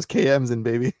KMs in,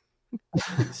 baby.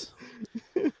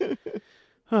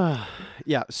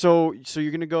 Yeah, so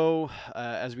you're gonna go,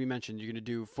 as we mentioned, you're gonna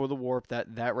do For the Warp.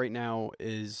 That right now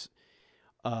is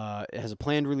it has a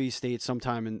planned release date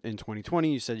sometime in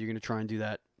 2020. You said you're gonna try and do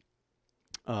that.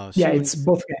 Yeah, it's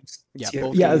both games.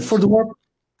 Games. For the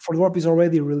Warp is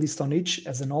already released on itch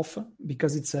as an alpha,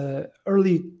 because it's a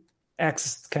early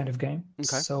access kind of game.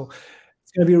 Okay. So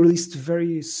it's going to be released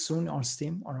very soon on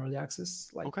Steam on early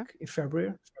access, in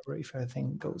February if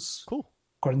everything goes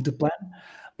according to plan.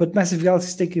 But Massive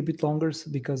Galaxies take a bit longer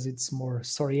because it's more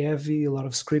story heavy, a lot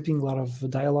of scripting, a lot of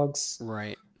dialogues.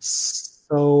 Right.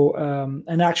 So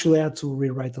and actually I had to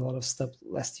rewrite a lot of stuff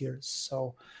last year.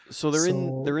 So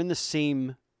they're in the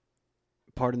same,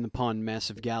 pardon the pun,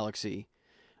 Massive Galaxy.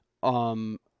 Are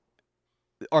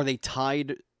they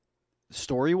tied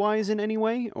story-wise in any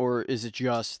way, or is it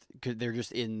just because they're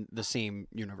just in the same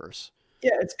universe?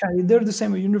 Yeah, it's they're the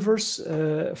same universe.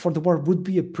 For the Warp would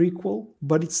be a prequel,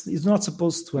 but it's not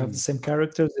supposed to have the same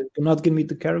characters. You're not going to meet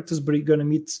the characters, but you're going to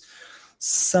meet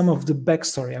some of the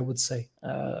backstory, I would say.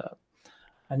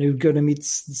 And you're going to meet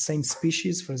the same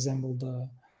species. For example,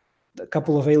 the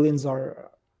couple of aliens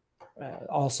are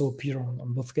also appear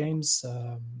on both games.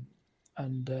 I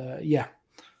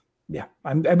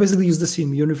basically use the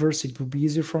same universe. It would be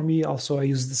easier for me. Also, I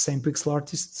use the same pixel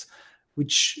artists,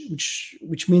 which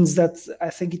means that I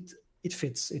think it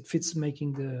fits. It fits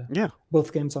making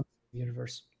both games on the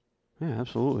universe. Yeah,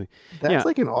 absolutely. That's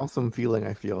like an awesome feeling,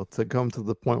 I feel, to come to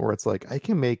the point where it's like I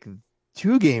can make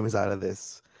 2 games out of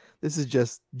this. This is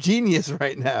just genius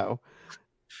right now.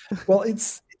 Well,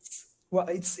 it's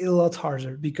a lot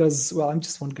harder because I'm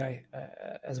just one guy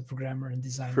as a programmer and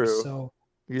designer. True. So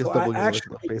you're just double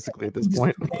basically at this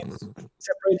point.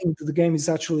 Separating the game is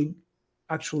actually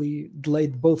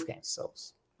delayed both games. So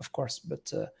of course,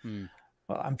 but I'm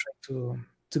trying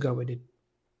to go with it.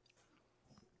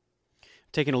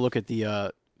 Taking a look at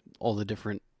the all the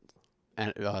different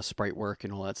sprite work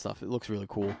and all that stuff, it looks really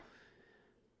cool.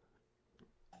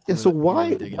 Yeah. So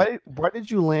why did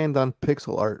you land on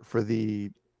pixel art for the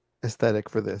aesthetic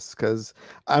for this? Because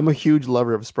I'm a huge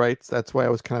lover of sprites. That's why I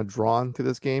was kind of drawn to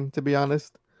this game, to be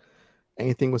honest.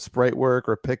 Anything with sprite work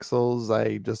or pixels,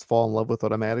 I just fall in love with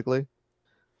automatically.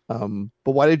 But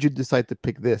why did you decide to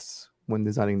pick this when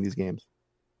designing these games?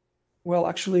 Well,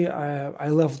 actually, I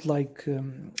loved I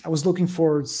was looking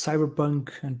for cyberpunk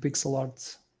and pixel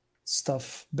art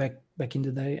stuff back in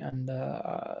the day, and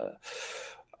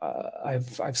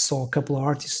I've saw a couple of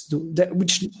artists do that,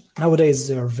 which nowadays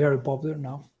they are very popular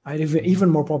now. Even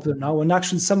more popular now, and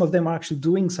actually some of them are actually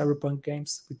doing cyberpunk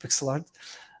games with pixel art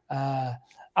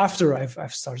after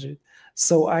I've started.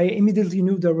 So I immediately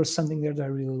knew there was something there that I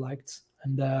really liked,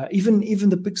 and even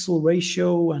the pixel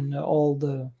ratio and all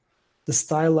the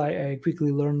style, I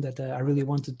quickly learned that I really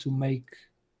wanted to make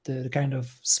the kind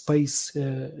of space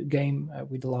game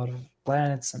with a lot of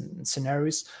planets and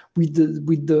scenarios with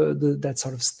the that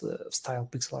sort of style,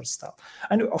 pixel art style.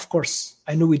 And of course,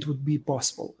 I knew it would be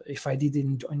possible if I did it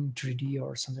in 3D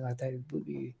or something like that. It would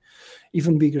be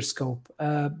even bigger scope.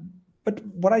 But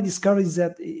what I discovered is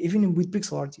that even with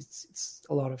pixel art, it's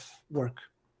a lot of work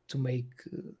to make.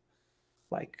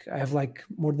 I have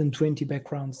more than 20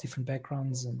 different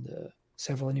backgrounds, and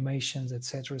several animations,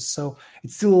 etc. So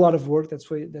it's still a lot of work. That's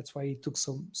why it took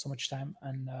so much time.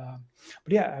 And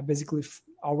but yeah, I basically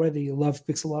already love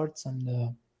pixel art,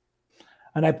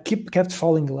 and I kept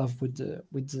falling in love with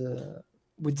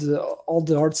all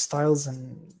the art styles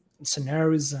and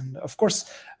scenarios. And of course,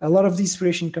 a lot of the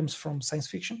inspiration comes from science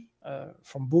fiction,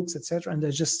 from books, etc. And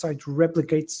I just try to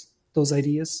replicate those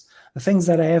ideas, the things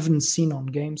that I haven't seen on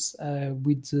games,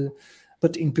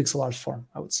 but in pixel art form,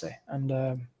 I would say.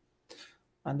 And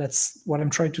And that's what I'm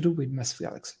trying to do with Massive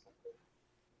Galaxy.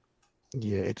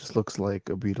 Yeah, it just looks like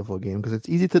a beautiful game because it's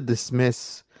easy to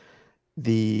dismiss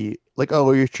the like,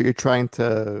 oh, you're trying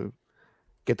to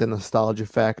get the nostalgia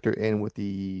factor in with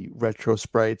the retro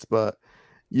sprites, but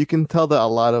you can tell that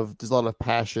there's a lot of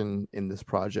passion in this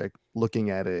project. Looking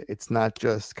at it, it's not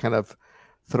just kind of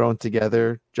thrown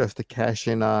together just to cash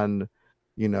in on,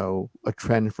 a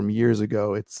trend from years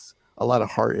ago. It's a lot of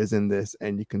heart is in this,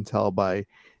 and you can tell by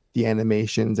the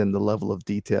animations and the level of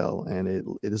detail, and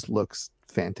it just looks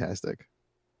fantastic.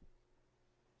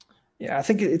 Yeah, I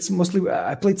think it's mostly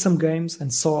I played some games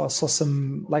and saw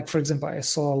some, like for example, I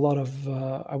saw a lot of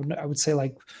I would say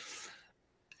like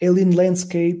alien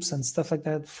landscapes and stuff like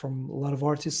that from a lot of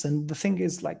artists. And the thing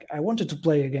is, like, I wanted to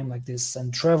play a game like this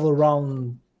and travel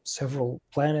around several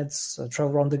planets,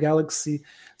 travel around the galaxy,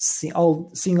 seeing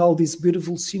all this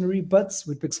beautiful scenery, but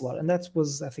with pixel art. And that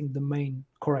was, I think, the main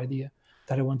core idea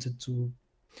that I wanted to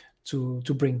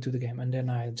bring to the game. And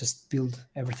then I just build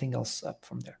everything else up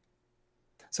from there.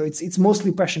 So it's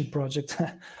mostly passion project.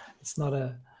 It's not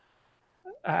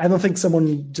I don't think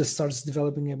someone just starts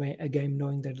developing a game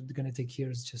knowing that it's going to take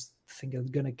years, just think they're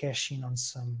going to cash in on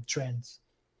some trends.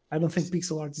 I don't think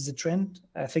pixel art is a trend.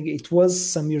 I think it was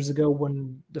some years ago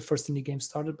when the first indie game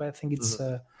started, but I think it's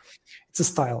a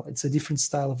style. It's a different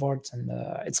style of art, and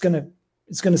it's gonna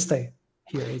stay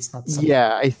here. It's not something.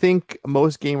 Yeah, I think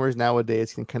most gamers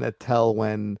nowadays can kind of tell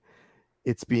when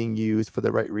it's being used for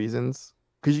the right reasons,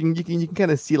 because you can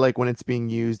kind of see like when it's being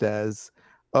used as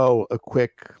a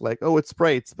quick like it's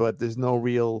sprites, but there's no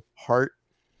real heart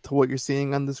to what you're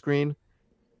seeing on the screen.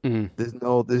 There's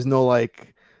no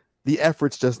like the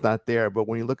effort's just not there. But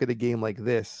when you look at a game like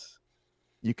this,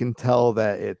 you can tell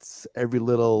that it's every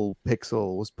little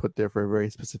pixel was put there for a very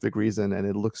specific reason, and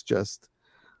it looks just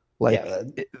like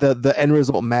the end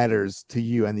result matters to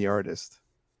you and the artist.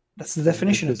 That's the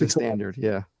definition of pixel standard.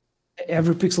 Yeah,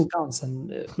 every pixel counts, and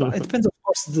it depends, of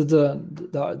course,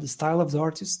 the style of the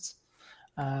artist.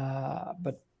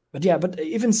 But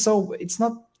even so, it's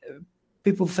not.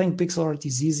 People think pixel art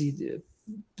is easy.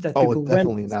 That people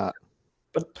definitely not.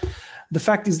 But the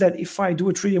fact is that if I do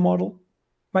a 3D model,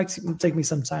 it might take me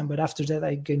some time, but after that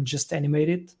I can just animate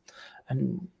it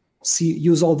and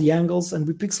use all the angles. And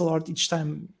with pixel art, each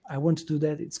time I want to do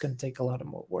that, it's going to take a lot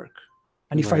more work.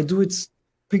 And if I do it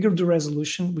bigger the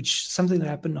resolution, which something that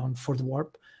happened on For the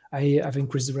Warp, I've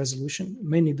increased the resolution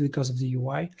mainly because of the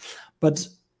UI. But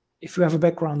if you have a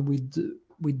background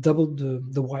with double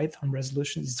the width on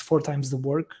resolution, it's 4 times the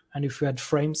work. And if you add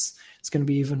frames, it's going to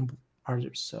be even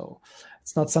harder. So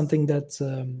it's not something that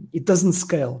it doesn't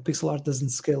scale. Pixel art doesn't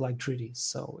scale like 3D.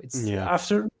 So it's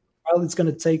after a while, it's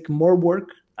going to take more work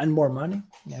and more money,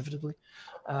 inevitably,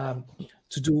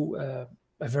 to do a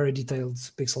very detailed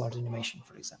pixel art animation,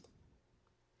 for example.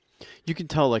 You can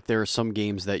tell like there are some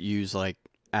games that use like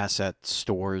asset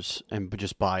stores and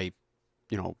just buy,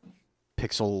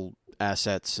 pixel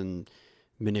assets and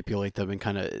manipulate them, and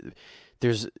kind of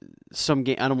there's some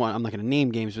game I'm not going to name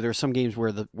games, but there are some games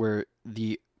where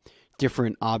the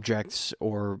different objects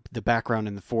or the background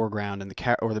and the foreground and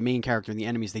or the main character and the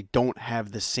enemies, they don't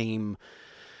have the same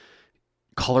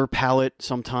color palette.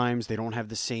 Sometimes they don't have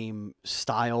the same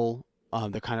style.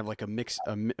 They're kind of like a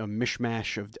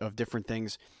mishmash of different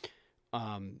things.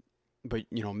 But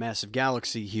Massive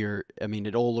Galaxy here, I mean,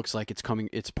 it all looks like it's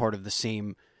part of the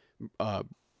same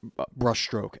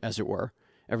brushstroke, as it were.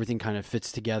 Everything kind of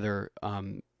fits together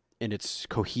in its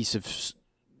cohesive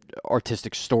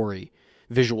artistic story,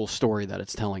 visual story that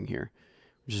it's telling here,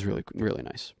 which is really, really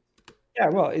nice. Yeah,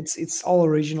 well, it's all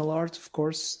original art, of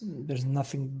course. There's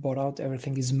nothing bought out.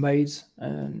 Everything is made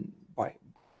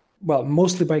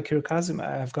mostly by Kirokazu.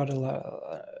 I've got a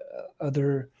lot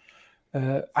other.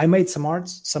 I made some art,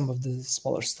 some of the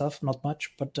smaller stuff, not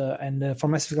much, but and for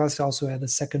Massive Galaxy I also had a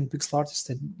second pixel artist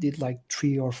that did like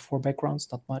 3 or 4 backgrounds,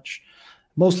 not much.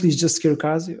 Mostly it's just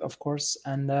Kirokazu, of course,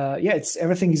 and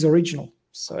everything is original,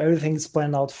 so everything is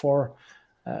planned out for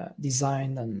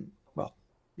design and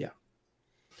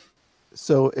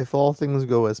So if all things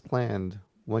go as planned,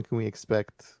 when can we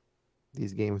expect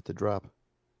these games to drop?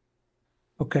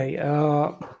 Okay,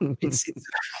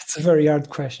 it's a very hard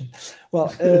question.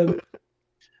 Well,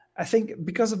 I think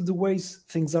because of the ways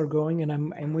things are going, and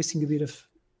I'm wasting a bit of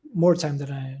more time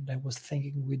than I was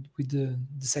thinking with the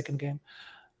second game.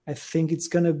 I think it's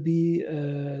gonna be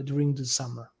during the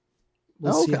summer.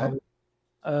 We'll see how.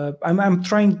 I'm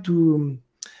trying to.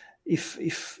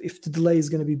 If the delay is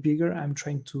going to be bigger, I'm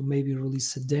trying to maybe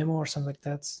release a demo or something like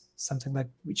that, something like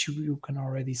which you can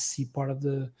already see part of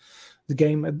the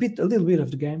game, a little bit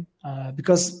of the game,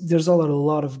 because there's a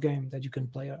lot of game that you can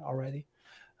play already.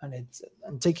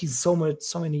 and taking so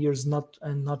many years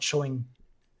not showing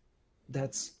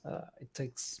that it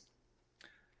takes.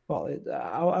 Well,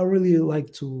 I really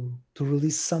like to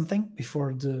release something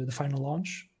before the final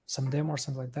launch, some demo or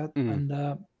something like that,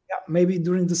 and maybe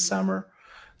during the summer,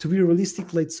 to be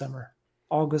realistic, late summer,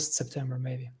 August, September,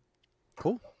 maybe.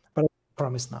 Cool. But I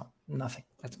promise now, nothing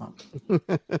at the moment.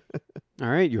 All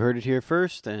right, you heard it here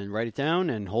first, and write it down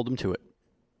and hold them to it.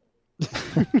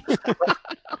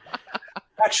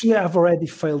 Actually, I've already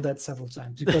failed that several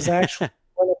times because one of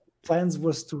the plans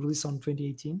was to release on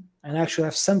 2018, and actually I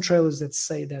have some trailers that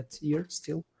say that year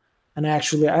still. And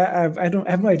actually, I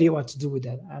have no idea what to do with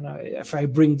that. And if I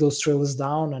bring those trailers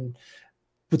down and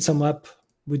put some up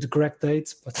with the correct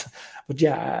dates, but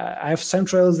yeah, I have some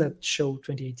trailers that show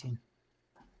 2018.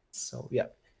 So yeah,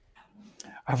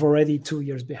 I've already 2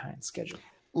 years behind schedule.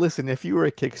 Listen, if you were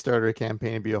a Kickstarter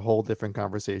campaign, it'd be a whole different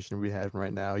conversation we have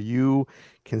right now. You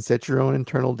can set your own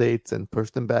internal dates and push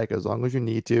them back as long as you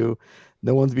need to.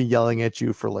 No one's been yelling at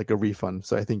you for like a refund,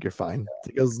 so I think you're fine.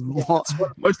 Take as much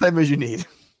time as you need.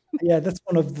 Yeah, that's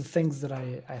one of the things that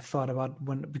I thought about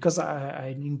because I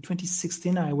in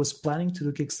 2016 I was planning to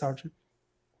do Kickstarter,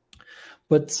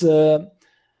 but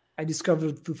I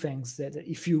discovered two things: that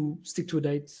if you stick to a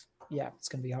date, it's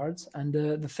gonna be hard, and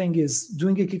the thing is,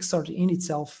 doing a Kickstarter in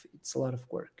itself, it's a lot of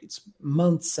work. It's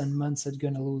months and months that you're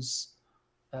gonna lose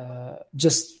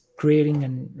just creating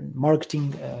and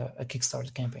marketing a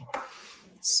Kickstarter campaign.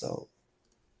 So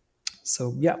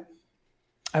yeah.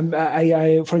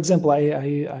 For example,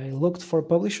 I looked for a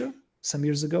publisher some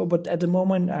years ago, but at the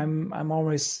moment I'm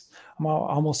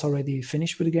almost already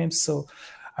finished with the game, so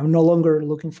I'm no longer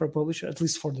looking for a publisher, at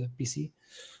least for the PC.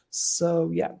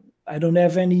 So yeah, I don't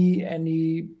have any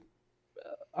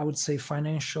I would say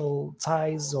financial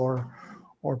ties or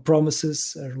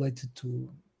promises related to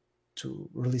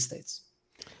release dates.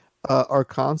 Are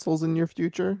consoles in your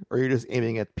future, or are you just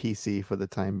aiming at PC for the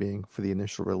time being for the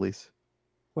initial release?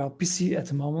 Well, PC at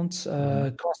the moment.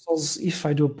 Consoles, if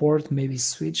I do a port, maybe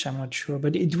Switch, I'm not sure.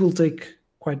 But it will take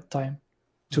quite time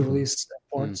to release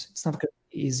a port. It's not going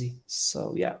to be easy.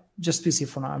 So, yeah, just PC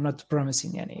for now. I'm not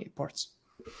promising any ports.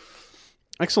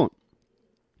 Excellent.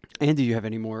 And do you have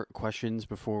any more questions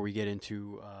before we get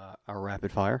into our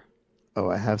rapid fire? Oh,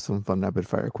 I have some fun rapid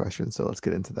fire questions, so let's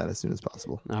get into that as soon as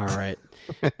possible. All right.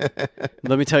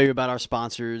 Let me tell you about our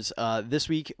sponsors. This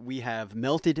week we have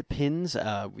Melted Pins,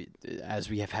 as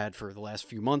we have had for the last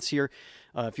few months here.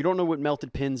 If you don't know what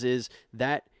Melted Pins is,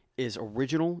 that is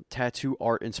original tattoo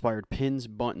art inspired pins,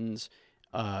 buttons,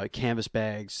 canvas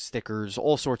bags, stickers,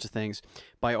 all sorts of things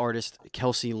by artist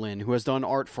Kelsey Lynn, who has done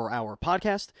art for our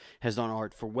podcast, has done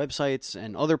art for websites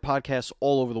and other podcasts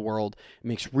all over the world.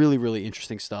 Makes really, really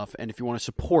interesting stuff. And if you want to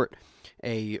support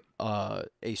a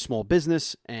small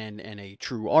business and a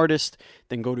true artist,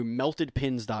 then go to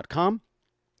meltedpins.com.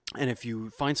 And if you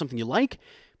find something you like,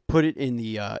 put it in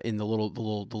the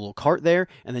little cart there,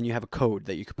 and then you have a code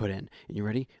that you could put in. And you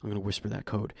ready? I'm going to whisper that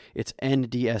code. It's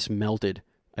NDS Melted.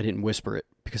 I didn't whisper it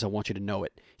because I want you to know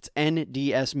it. It's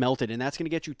NDS Melted, and that's going to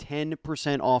get you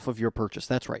 10% off of your purchase.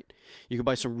 That's right. You can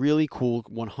buy some really cool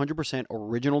 100%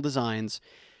 original designs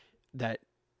that,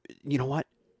 you know what?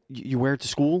 You wear it to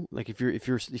school. Like if you're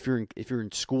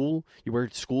in school, you wear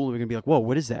it to school, and you're going to be like, "Whoa,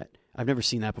 what is that? I've never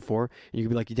seen that before." And you can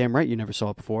be like, "You're damn right, you never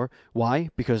saw it before." Why?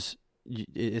 Because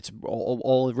it's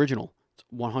all original. It's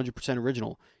 100%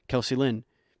 original. Kelsey Lynn,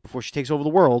 before she takes over the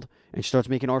world and she starts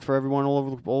making art for everyone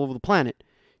all over the planet,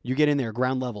 you get in there,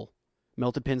 ground level.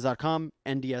 Meltedpins.com,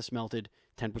 NDS Melted,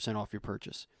 10% off your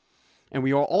purchase. And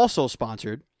we are also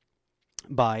sponsored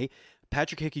by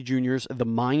Patrick Hickey Jr.'s The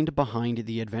Mind Behind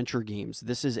the Adventure Games.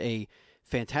 This is a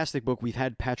fantastic book. We've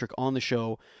had Patrick on the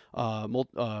show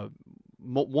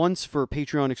once for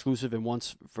Patreon exclusive and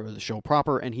once for the show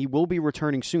proper, and he will be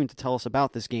returning soon to tell us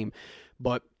about this game,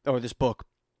 or this book.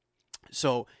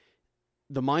 So,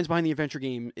 The Minds Behind the Adventure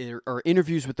Game are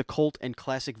interviews with the cult and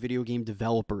classic video game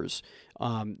developers.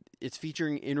 It's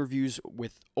featuring interviews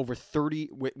with over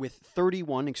 31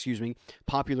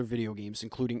 popular video games,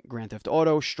 including Grand Theft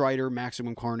Auto, Strider,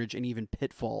 Maximum Carnage, and even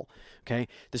Pitfall. Okay,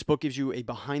 this book gives you a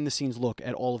behind-the-scenes look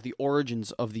at all of the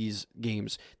origins of these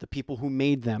games, the people who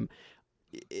made them.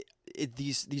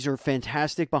 These are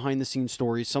fantastic behind-the-scenes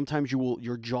stories. Sometimes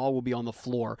your jaw will be on the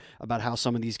floor about how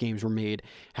some of these games were made,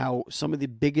 how some of the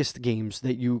biggest games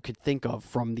that you could think of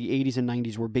from the 80s and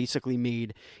 90s were basically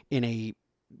made in a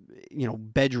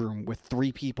bedroom with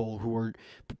three people who are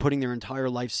putting their entire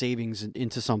life savings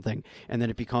into something, and then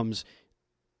it becomes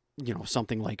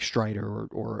something like Strider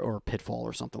or Pitfall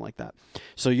or something like that.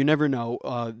 So you never know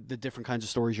the different kinds of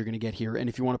stories you're going to get here. And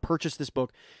if you want to purchase this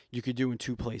book, you could do in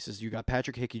two places. You got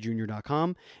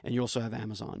PatrickHickeyJr.com, and you also have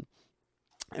Amazon.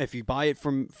 If you buy it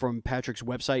from Patrick's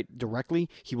website directly,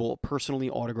 he will personally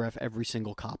autograph every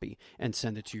single copy and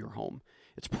send it to your home.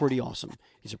 It's pretty awesome.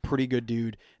 He's a pretty good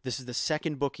dude. This is the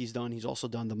second book he's done. He's also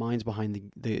done The Minds Behind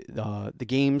the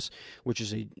Games, which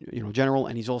is a general,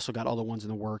 and he's also got other ones in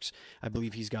the works. I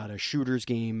believe he's got a shooters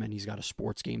game and he's got a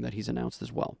sports game that he's announced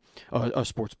as well, a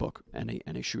sports book and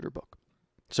a shooter book.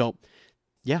 So,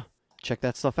 yeah, check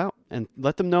that stuff out and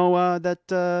let them know that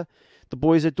the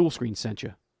boys at Dual Screen sent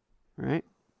you. All right,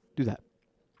 do that.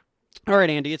 All right,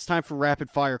 Andy, it's time for rapid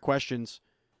fire questions.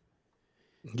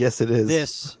 Yes, it is.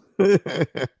 This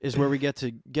is where we get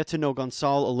to know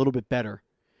Gonçalo a little bit better,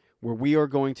 where we are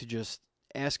going to just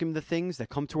ask him the things that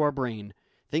come to our brain,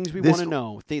 things we want to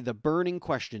know, the burning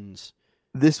questions.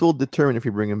 This will determine if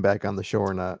you bring him back on the show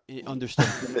or not. Understood.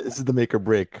 This is the make or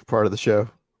break part of the show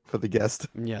for the guest.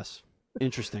 Yes.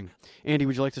 Interesting. Andy,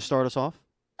 would you like to start us off?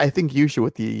 I think you should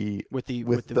with the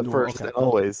first okay. And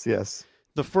always, yes.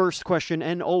 The first question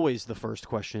and always the first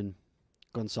question,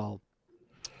 Gonçalo.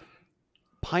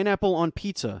 Pineapple on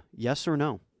pizza, yes or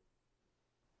no?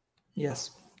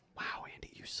 Yes. Wow, Andy,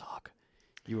 you suck.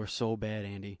 You are so bad,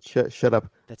 Andy. Shut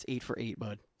up. That's 8 for 8,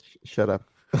 bud. Shut up.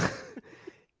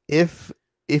 If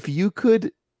you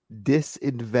could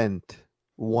disinvent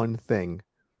one thing,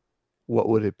 what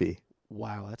would it be?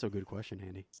 Wow, that's a good question,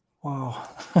 Andy. Wow.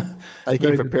 I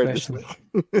came prepared this week.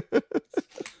 I'm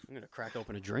going to crack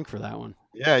open a drink for that one.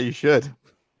 Yeah, you should.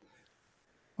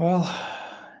 Well,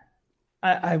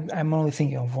 I'm only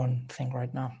thinking of one thing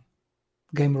right now.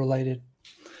 Game related.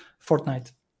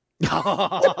 Fortnite.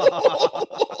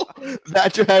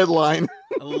 That's your headline.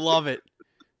 I love it.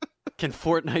 Can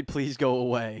Fortnite please go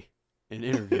away? An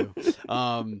interview.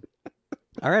 All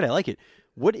right, I like it.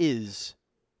 What is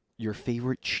your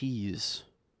favorite cheese?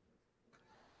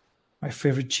 My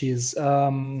favorite cheese.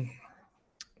 I'm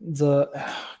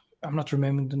not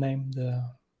remembering the name. The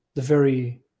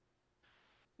very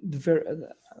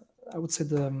I would say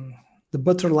the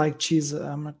butter-like cheese.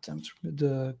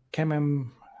 The camembert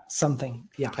something.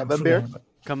 Yeah, Camembert.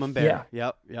 Camembert.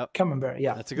 Yeah. Yep. Camembert.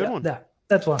 Yeah, that's a good one. That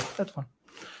one.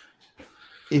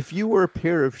 If you were a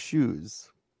pair of shoes,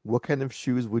 what kind of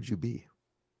shoes would you be?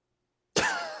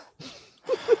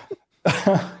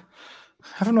 I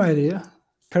have no idea.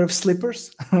 Pair of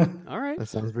slippers. All right. That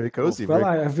sounds very cozy. Well,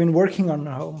 I've been working on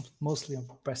home mostly in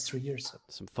the past 3 years. So.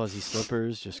 Some fuzzy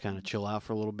slippers, just kind of chill out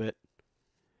for a little bit.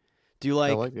 Do you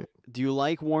like? I like it. Do you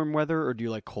like warm weather or do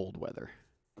you like cold weather?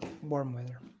 Warm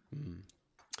weather.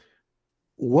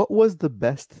 What was the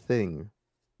best thing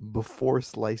before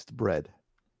sliced bread?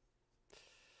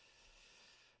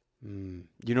 You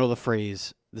know the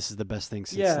phrase, "This is the best thing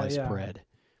since sliced bread."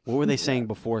 What were they saying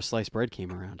before sliced bread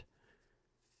came around?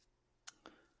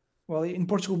 Well, in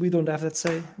Portugal we don't have that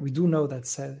say. We do know that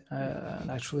say,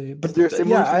 actually. But is there a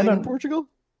similar thing in Portugal?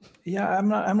 Yeah, I'm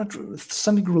not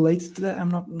something related to that. I'm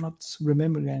not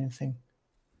remembering anything.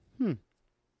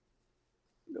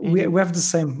 We have the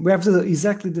same. We have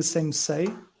exactly the same say,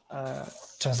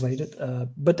 translated.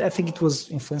 But I think it was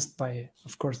influenced by,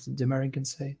 of course, the American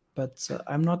say. But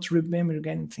I'm not remembering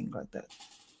anything like that.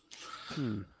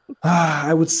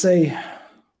 I would say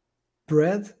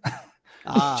bread.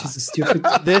 Which is stupid.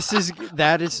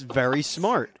 That is very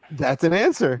smart. That's an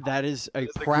answer. That is a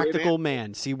practical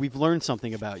man. See, we've learned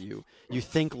something about you. You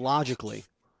think logically.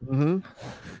 Mm-hmm.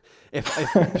 If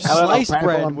sliced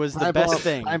bread was the best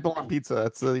thing, pineapple on pizza.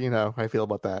 That's how I feel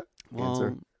about that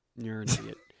answer. You're an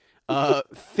idiot.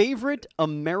 Favorite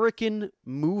American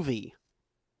movie?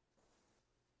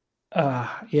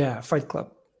 Yeah, Fight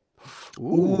Club.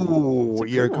 Ooh,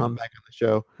 you're coming back on the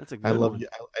show. That's a good one. You.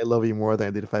 I love you more than I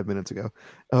did 5 minutes ago.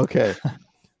 Okay.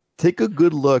 Take a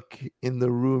good look in the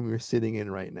room you're sitting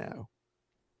in right now.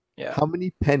 Yeah. How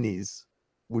many pennies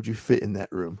would you fit in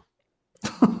that room?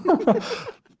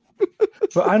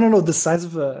 Well, I don't know the size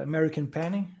of an American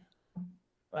penny.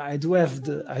 I do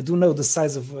know the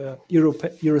size of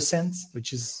euro cents,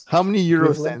 which is how many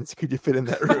euro cents could you fit in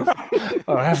that room?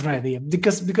 Oh, I have no idea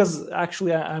because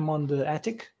actually I'm on the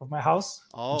attic of my house,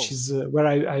 which is where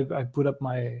I put up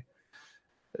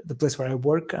the place where I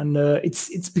work, and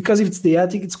it's because it's the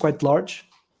attic, it's quite large,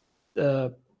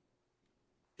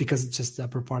 because it's just the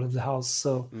upper part of the house.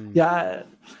 So yeah,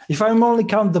 if I'm only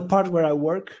count the part where I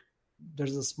work,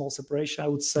 there's a small separation. I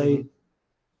would say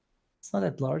it's not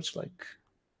that large. Like,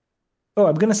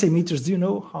 I'm gonna say meters. Do you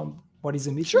know what is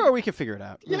a meter? Sure, we can figure it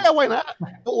out. Yeah, why not?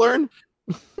 We'll learn.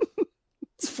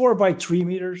 It's 4 by 3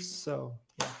 meters. So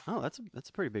Oh, that's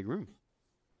a pretty big room.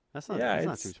 That's not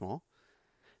too small.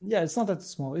 Yeah, it's not that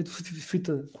small. It fit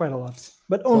quite a lot,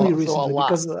 but only recently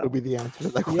because would be the answer to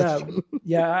that question.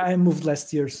 Yeah. I moved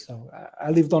last year, so I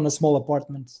lived on a small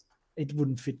apartment. It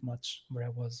wouldn't fit much where I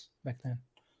was back then.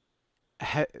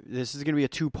 This is going to be a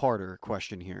two-parter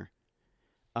question here.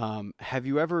 Have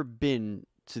you ever been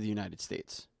to the United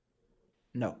States?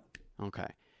 No. Okay.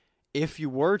 If you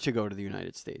were to go to the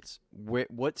United States,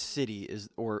 what city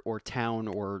or town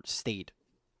or state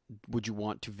would you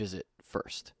want to visit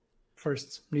first?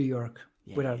 First, New York,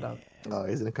 without doubt. Oh,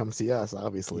 he's gonna come see us,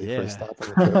 obviously. Yeah. First stop on the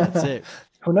trip. That's it.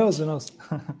 Who knows? Who knows?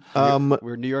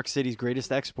 We're New York City's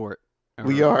greatest export.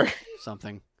 We are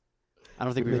something. I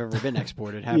don't think we've ever been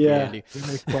exported, have we, Andy? We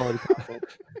make quality content.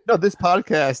 No, this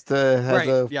podcast has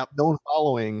a known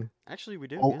following. Actually, we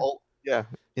do.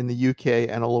 In the UK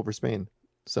and all over Spain.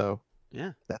 So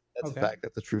yeah, that's a fact.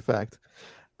 That's a true fact.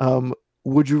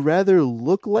 Would you rather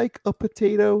look like a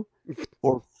potato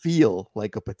or feel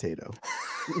like a potato?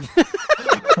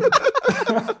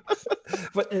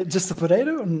 But just a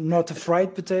potato, not a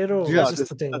fried potato, or just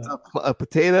potato? A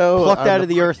potato plucked out of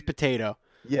the earth potato.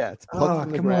 Yeah, it's plucked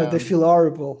from the come ground. on, they feel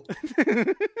horrible.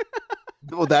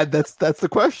 Well, that's the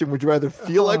question. Would you rather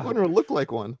feel like one or look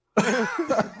like one?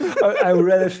 I would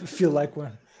rather feel like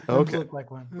one. Okay. Look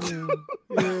like one.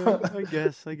 Yeah, I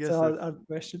guess it's a hard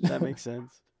question. That makes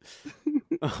sense.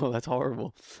 Oh, that's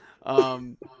horrible.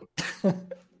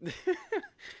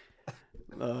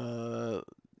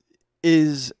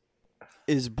 Is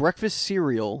breakfast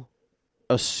cereal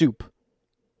a soup?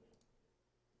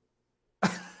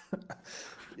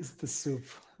 It's the soup.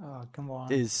 Oh, come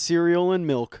on. Is cereal and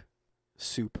milk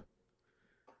soup?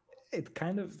 It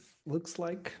kind of looks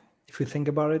like, if you think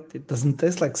about it, it doesn't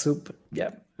taste like soup. Yeah,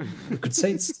 you could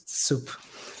say it's soup.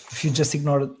 If you just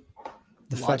ignore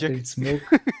the fact that it's milk.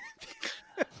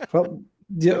 Well,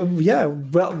 yeah.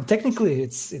 Well, technically,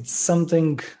 it's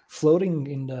something floating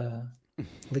in the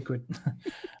liquid.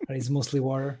 But it's mostly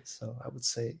water, so I would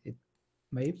say it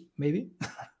maybe.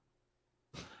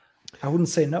 I wouldn't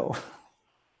say no.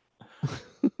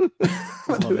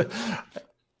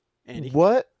 Andy?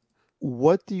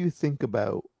 What do you think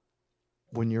about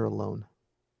when you're alone?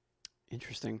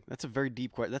 Interesting. That's a very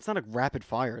deep question. That's not a rapid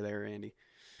fire there, Andy.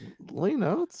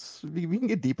 Well, we can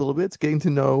get deep a little bit. It's getting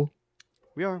to know.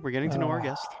 We're getting to know our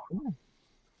guest.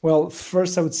 Well,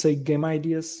 first I would say game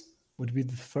ideas would be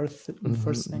the first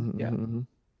thing. Yeah. Mm-hmm.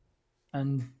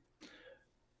 And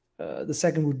the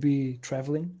second would be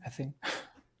traveling, I think.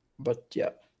 But yeah.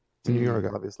 To New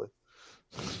York, obviously.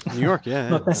 New York, yeah.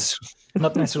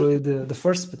 Not necessarily the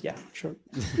first, but yeah, sure.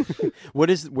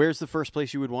 Where's the first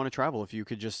place you would want to travel if you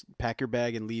could just pack your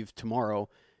bag and leave tomorrow?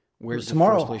 Where's the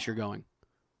first place you're going?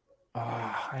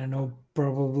 I don't know,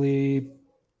 probably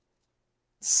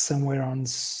somewhere on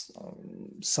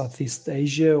Southeast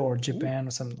Asia or Japan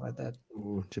or something like that.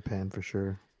 Ooh, Japan for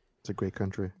sure. It's a great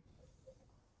country.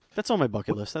 That's on my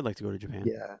bucket list. I'd like to go to Japan.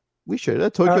 Yeah, we should.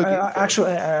 Tokyo.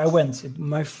 Actually, I went.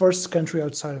 My first country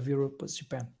outside of Europe was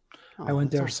Japan. Oh, I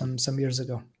went there awesome. some years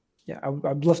ago. Yeah,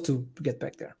 I'd love to get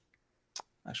back there.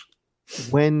 Actually,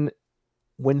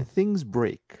 when things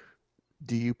break,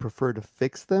 do you prefer to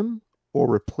fix them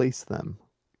or replace them?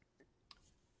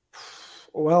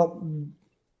 Well,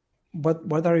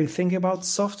 what are you thinking about?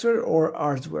 Software or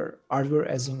hardware? Hardware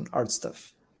as in art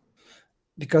stuff.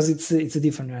 Because it's a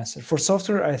different answer. For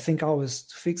software, I think always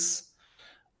to fix.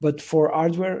 But for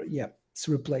hardware, yeah, it's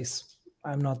replace.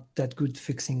 I'm not that good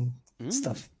fixing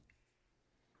stuff.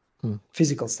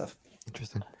 Physical stuff.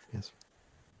 Interesting. Yes.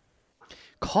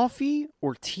 Coffee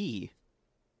or tea?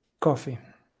 Coffee.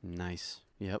 Nice.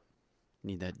 Yep.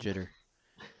 Need that jitter.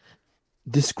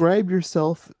 Describe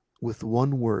yourself with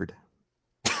one word.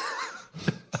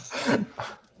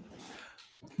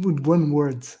 With one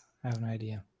word. I have no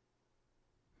idea.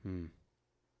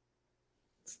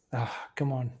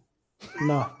 Come on.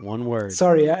 No. One word.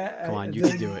 Sorry. Come on, you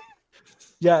can do it.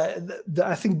 Yeah,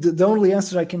 I think the only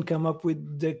answer I can come up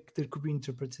with that could be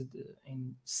interpreted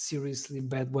in seriously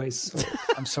bad ways. So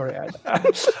I'm sorry.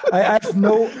 I have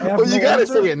no. You gotta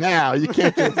say it now. You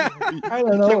can't. I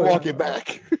don't know. Can't walk it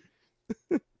back.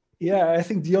 Yeah, I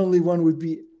think the only one would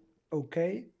be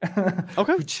okay.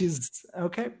 Okay. Which is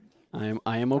okay.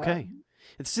 I am okay.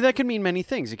 See, that could mean many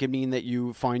things. It could mean that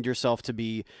you find yourself to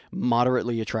be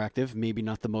moderately attractive, maybe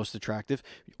not the most attractive.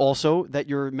 Also, that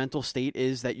your mental state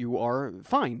is that you are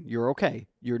fine. You're okay.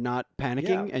 You're not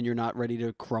panicking and you're not ready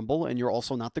to crumble, and you're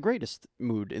also not the greatest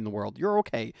mood in the world. You're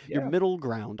okay. Yeah. You're middle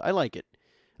ground. I like it.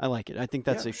 I think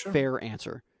that's a fair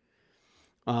answer.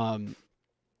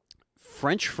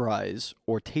 French fries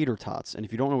or tater tots. And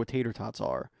if you don't know what tater tots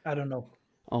are, I don't know.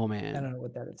 Oh I man, don't know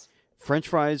what that is. French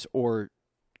fries or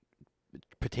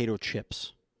potato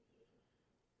chips?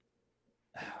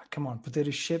 Come on,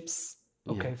 potato chips.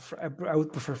 Okay, I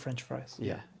would prefer French fries.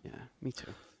 Yeah, me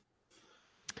too.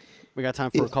 We got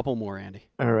time for a couple more, Andy.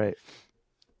 All right.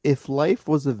 If life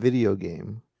was a video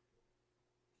game,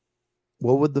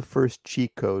 what would the first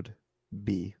cheat code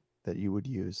be that you would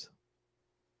use?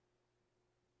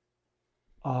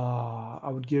 I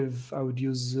would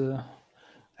use.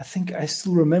 I think I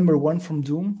still remember one from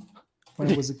Doom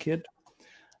when I was a kid.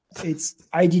 It's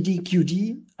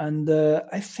IDDQD, and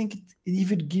I think it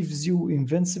either gives you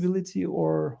invincibility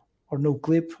or no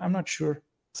clip. I'm not sure.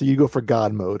 So you go for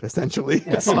God mode, essentially.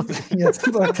 Yeah, something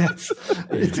like that.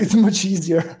 It's much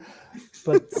easier.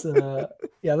 But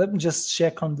let me just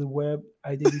check on the web.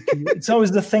 IDDQD. It's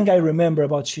always the thing I remember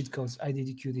about cheat codes.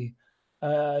 IDDQD.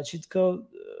 Cheat code.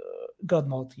 God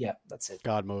mode. Yeah, that's it.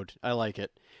 God mode. I like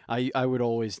it. I would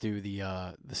always do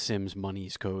the Sims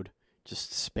Monies code.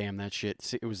 Just spam that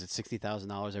shit. It was at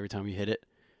 $60,000 every time you hit it.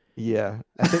 Yeah,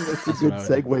 I think that's a good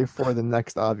segue for the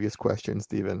next obvious question,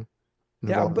 Steven.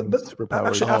 Yeah, but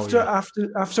actually,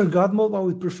 after God mode, I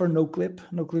would prefer no clip.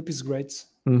 No clip is great.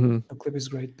 Mm-hmm. No clip is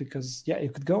great because you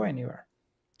could go anywhere.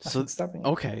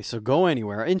 Okay, so go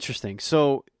anywhere. Interesting.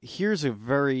 So here's a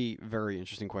very, very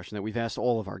interesting question that we've asked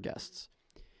all of our guests: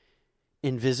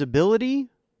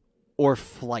 invisibility or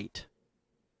flight?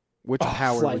 Which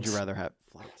power would you rather have?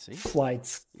 Flight. See?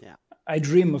 Flight. Yeah. I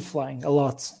dream of flying a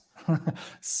lot.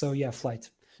 So yeah, flight.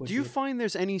 Do you find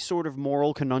there's any sort of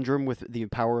moral conundrum with the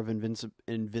power of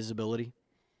invisibility?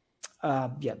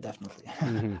 Yeah, definitely.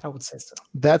 Mm-hmm. I would say so.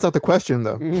 That's not the question,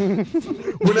 though.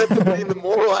 We're not debating the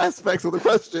moral aspects of the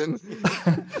question.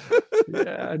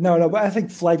 No, but I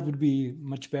think flight would be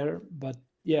much better. But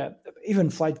yeah, even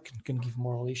flight can give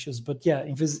moral issues. But yeah,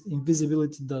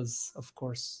 invisibility does, of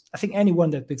course. I think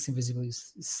anyone that picks invisibility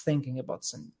is thinking about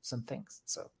some things.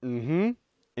 So. Mm-hmm.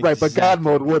 Right, but God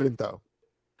mode wouldn't, though.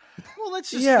 Well, that's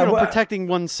just protecting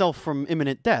oneself from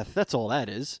imminent death. That's all that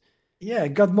is. Yeah,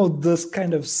 God mode does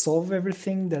kind of solve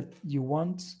everything that you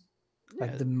want,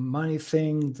 like the money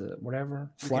thing, the whatever.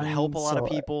 You can help a lot of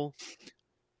people.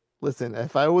 Listen,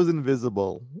 if I was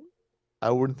invisible,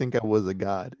 I wouldn't think I was a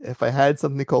god. If I had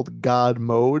something called God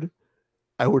mode,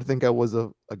 I would think I was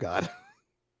a god.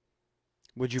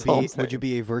 Would you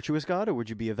be a virtuous god or would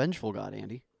you be a vengeful god,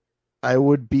 Andy? I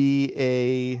would be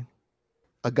a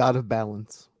god of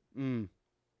balance. Mm.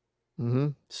 Mm-hmm.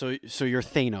 So you're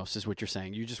Thanos, is what you're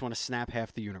saying. You just want to snap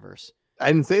half the universe.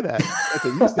 I didn't say that.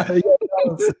 That's what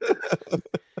you said.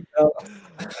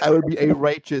 I would be a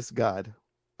righteous god,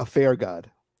 a fair god.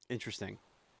 Interesting.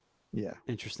 Yeah.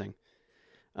 Interesting.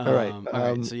 All right. All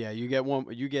right. So yeah, you get one.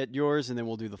 You get yours, and then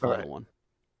we'll do the final one.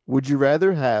 Would you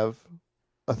rather have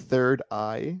a third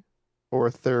eye or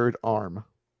a third arm?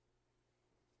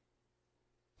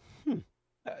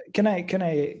 Can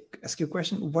I ask you a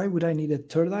question? Why would I need a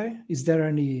third eye? Is there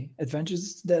any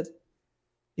advantages that?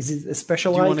 Is it a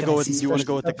special eye? Do you want to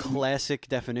go with the classic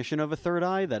definition of a third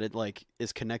eye, that it like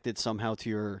is connected somehow to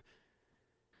your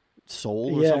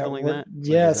soul or something like that?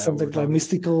 Yeah, something like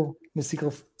mystical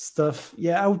stuff.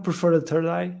 Yeah, I would prefer the third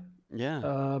eye.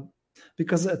 Yeah.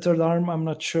 Because a third arm, I'm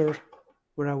not sure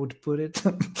where I would put it.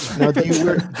 Now,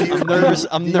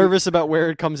 I'm nervous about where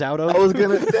it comes out of. I was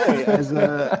gonna say,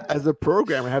 as a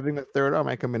programmer, having a third arm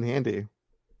might come in handy.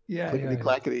 Yeah,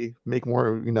 clackety, make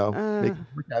more, make more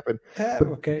happen.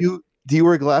 Okay. Do you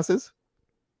wear glasses?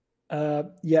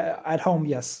 Yeah, at home,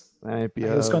 yes. Might be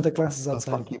those contact glasses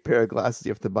outside. A funky pair of glasses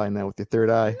you have to buy now with your third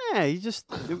eye. Yeah,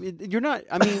 you're not.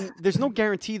 I mean, there's no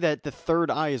guarantee that the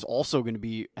third eye is also going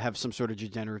to have some sort of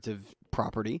degenerative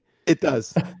property. It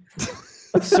does.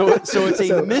 So it's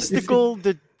a mystical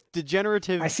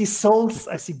degenerative. I see souls.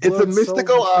 I see. It's a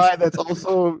mystical eye that's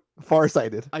also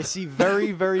farsighted. I see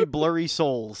very, very blurry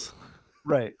souls.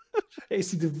 Right. I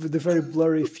see the very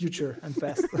blurry future and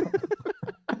past.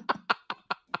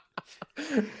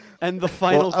 And the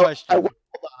final question.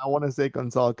 I want to say,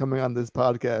 Gonçalo, coming on this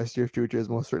podcast, your future is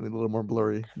most certainly a little more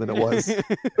blurry than it was an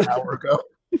hour ago.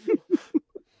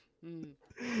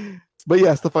 But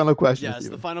yes, the final question. Yes,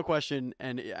 the final question.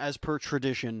 And as per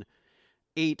tradition,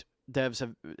 8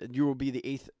 devs you will be the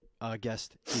 8th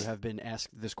guest to have been asked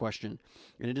this question.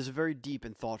 And it is a very deep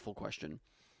and thoughtful question.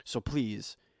 So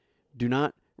please do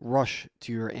not rush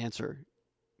to your answer,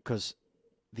 because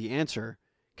the answer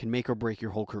can make or break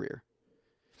your whole career.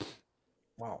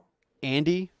 Wow.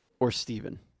 Andy or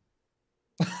Steven?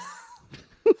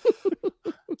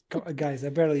 Guys, I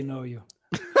barely know you.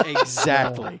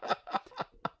 Exactly.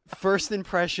 First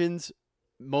impressions,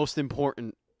 most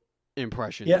important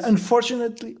impressions. Yeah,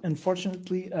 unfortunately,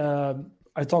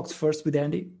 I talked first with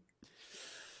Andy,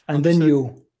 and Understood. then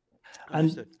you.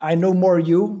 Understood. And I know more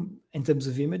you in terms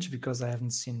of image because I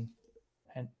haven't seen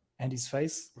Andy's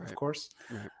face, Right. of course.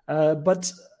 Right.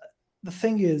 But the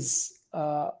thing is,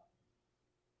 I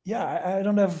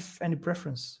don't have any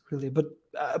preference really, but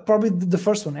probably the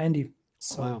first one, Andy.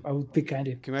 So Wow. I would pick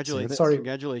Andy. Congratulations, Sorry.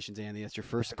 Congratulations, Andy. That's your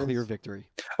first clear victory.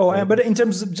 Oh, but in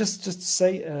terms of just to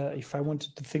say, if I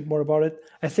wanted to think more about it,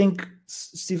 I think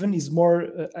Steven is more.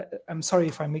 I'm sorry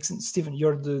if I'm mixing. Steven,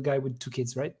 you're the guy with 2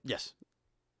 kids, right? Yes.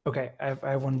 Okay, I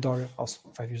have one daughter, also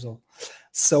 5 years old.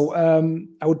 So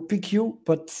I would pick you,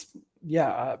 but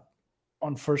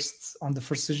on the first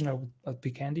decision, I'd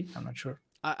pick Andy. I'm not sure.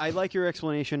 I like your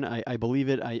explanation. I believe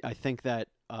it. I think that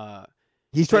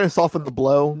he's trying to soften the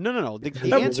blow. No.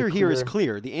 The answer here is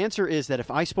clear. The answer is that if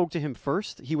I spoke to him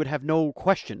first, he would have no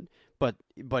question, but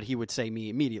he would say me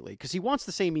immediately because he wants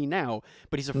to say me now,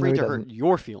 but he's afraid to hurt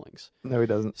your feelings. No, he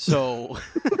doesn't. So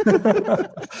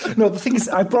no, the thing is,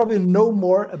 I probably know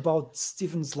more about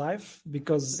Steven's life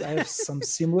because I have some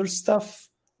similar stuff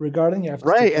regarding it.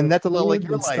 Right, and that's a little like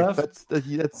your life.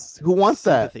 That's who wants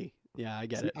sympathy. that? Yeah, I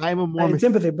get it. I'm a more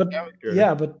sympathy, but character. I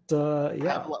have a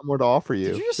lot more to offer you.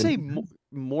 Did you just say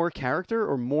more character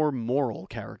or more moral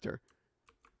character?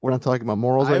 We're not talking about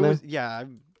morals right now.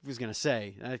 I was gonna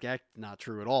say that's not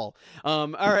true at all. All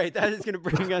right, that is gonna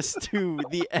bring us to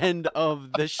the end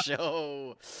of the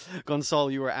show.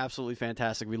 Gonçalo, you are absolutely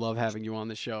fantastic. We love having you on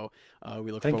the show.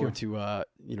 We look forward to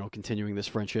continuing this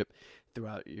friendship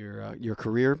throughout your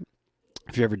career.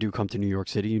 If you ever do come to New York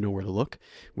City, you know where to look.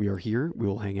 We are here. We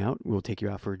will hang out. We will take you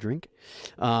out for a drink.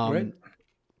 Great.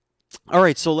 All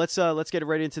right, so let's get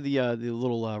right into the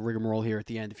little rigmarole here at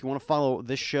the end. If you want to follow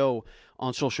this show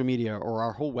on social media or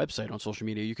our whole website on social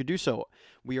media, you could do so.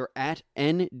 We are at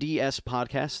NDS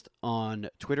Podcast on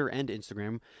Twitter and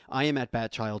Instagram. I am at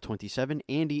BatChild27.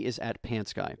 Andy is at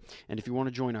PantsGuy. And if you want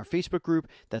to join our Facebook group,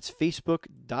 that's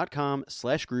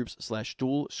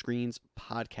facebook.com/groups/Dual Screens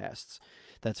Podcasts.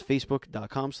 That's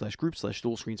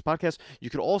facebook.com/groups/Dual Screens Podcast. You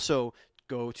could also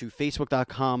go to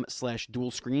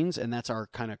facebook.com/dual screens, and that's our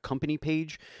kind of company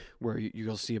page where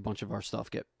you'll see a bunch of our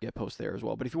stuff get posted there as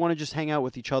well. But if you want to just hang out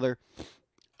with each other,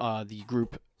 the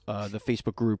group, the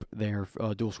Facebook group there,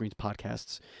 Dual Screens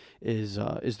Podcasts is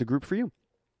the group for you.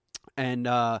 And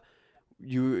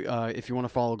if you want to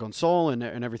follow Gonçalo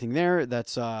and everything there,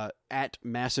 that's at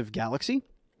Massive Galaxy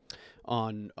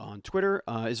on Twitter.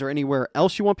 Is there anywhere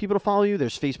else you want people to follow you?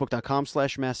 There's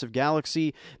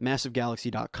facebook.com/massivegalaxy,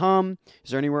 massivegalaxy.com. Is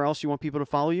there anywhere else you want people to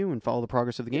follow you and follow the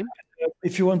progress of the game?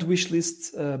 If you want to wish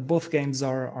list, both games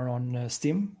are on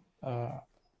Steam. You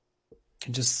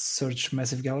can just search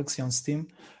Massive Galaxy on Steam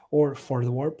or For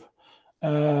the Warp.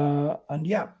 And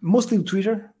mostly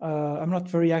Twitter. I'm not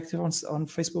very active on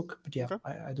Facebook, but okay.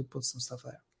 I do put some stuff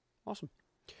there. Awesome.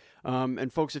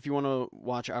 And folks, if you want to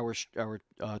watch our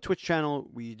Twitch channel,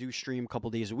 we do stream a couple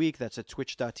days a week. That's at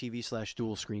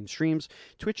twitch.tv/dualscreenstreams,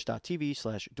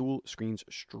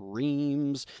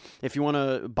 twitch.tv/dualscreensstreams. If you want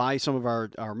to buy some of our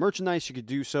merchandise, you could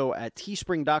do so at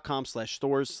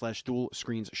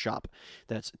teespring.com/stores/dualscreensshop.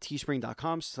 That's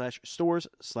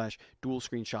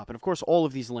teespring.com/stores/dualscreenshop. And of course, all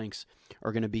of these links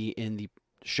are going to be in the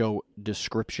show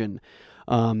description.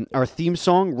 Our theme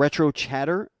song, Retro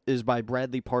Chatter, is by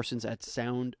Bradley Parsons at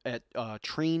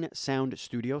Train Sound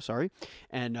Studio,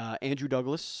 and Andrew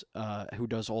Douglas, who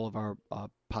does all of our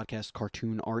podcast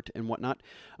cartoon art and whatnot.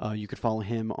 You could follow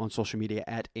him on social media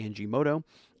at Angiemoto.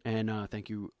 And thank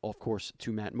you, of course,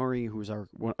 to Matt Murray, who is a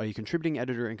contributing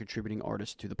editor and contributing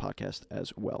artist to the podcast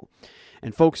as well.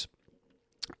 And folks,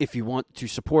 if you want to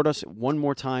support us one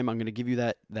more time, I'm going to give you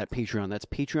that Patreon. That's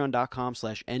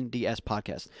patreon.com/NDS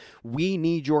podcast. We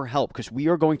need your help because we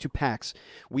are going to PAX.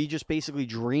 We just basically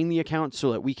drain the account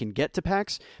so that we can get to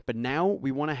PAX, but now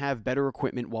we want to have better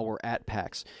equipment while we're at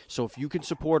PAX. So if you can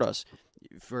support us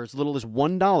for as little as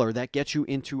 $1, that gets you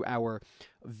into our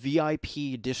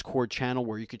VIP Discord channel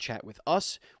where you could chat with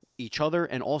us, each other,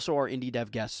 and also our indie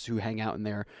dev guests who hang out in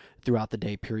there throughout the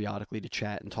day periodically to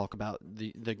chat and talk about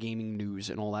the gaming news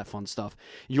and all that fun stuff.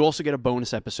 You also get a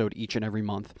bonus episode each and every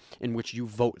month in which you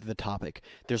vote the topic.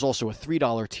 There's also a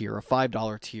 $3 tier, a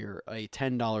 $5 tier, a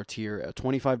 $10 tier, a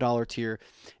 $25 tier,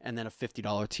 and then a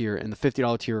 $50 tier. And the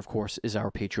 $50 tier, of course, is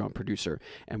our Patreon producer.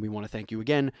 And we want to thank you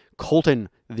again, Colton,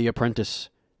 the apprentice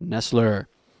Nestler.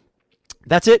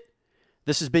 That's it.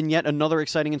 This has been yet another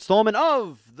exciting installment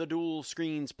of the Dual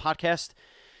Screens podcast.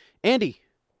 Andy,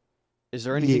 is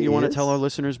there anything you want to tell our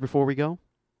listeners before we go?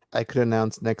 I could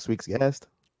announce next week's guest.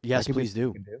 Yes, please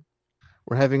do.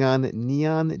 We're having on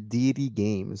Neon Deity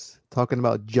Games, talking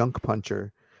about Junk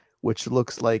Puncher, which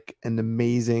looks like an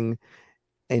amazing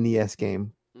NES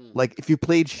game. Like if you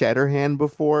played Shatterhand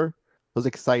before, those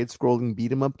like side-scrolling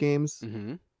beat 'em up games,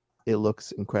 it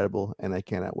looks incredible, and I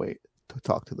cannot wait to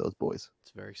talk to those boys.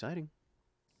 It's very exciting.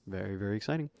 Very, very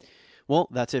exciting. Well,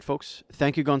 that's it, folks.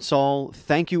 Thank you, Gonçalo.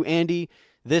 Thank you, Andy.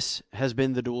 This has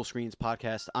been the Dual Screens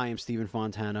Podcast. I am Stephen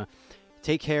Fontana.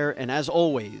 Take care, and as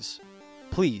always,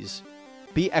 please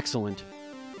be excellent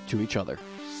to each other.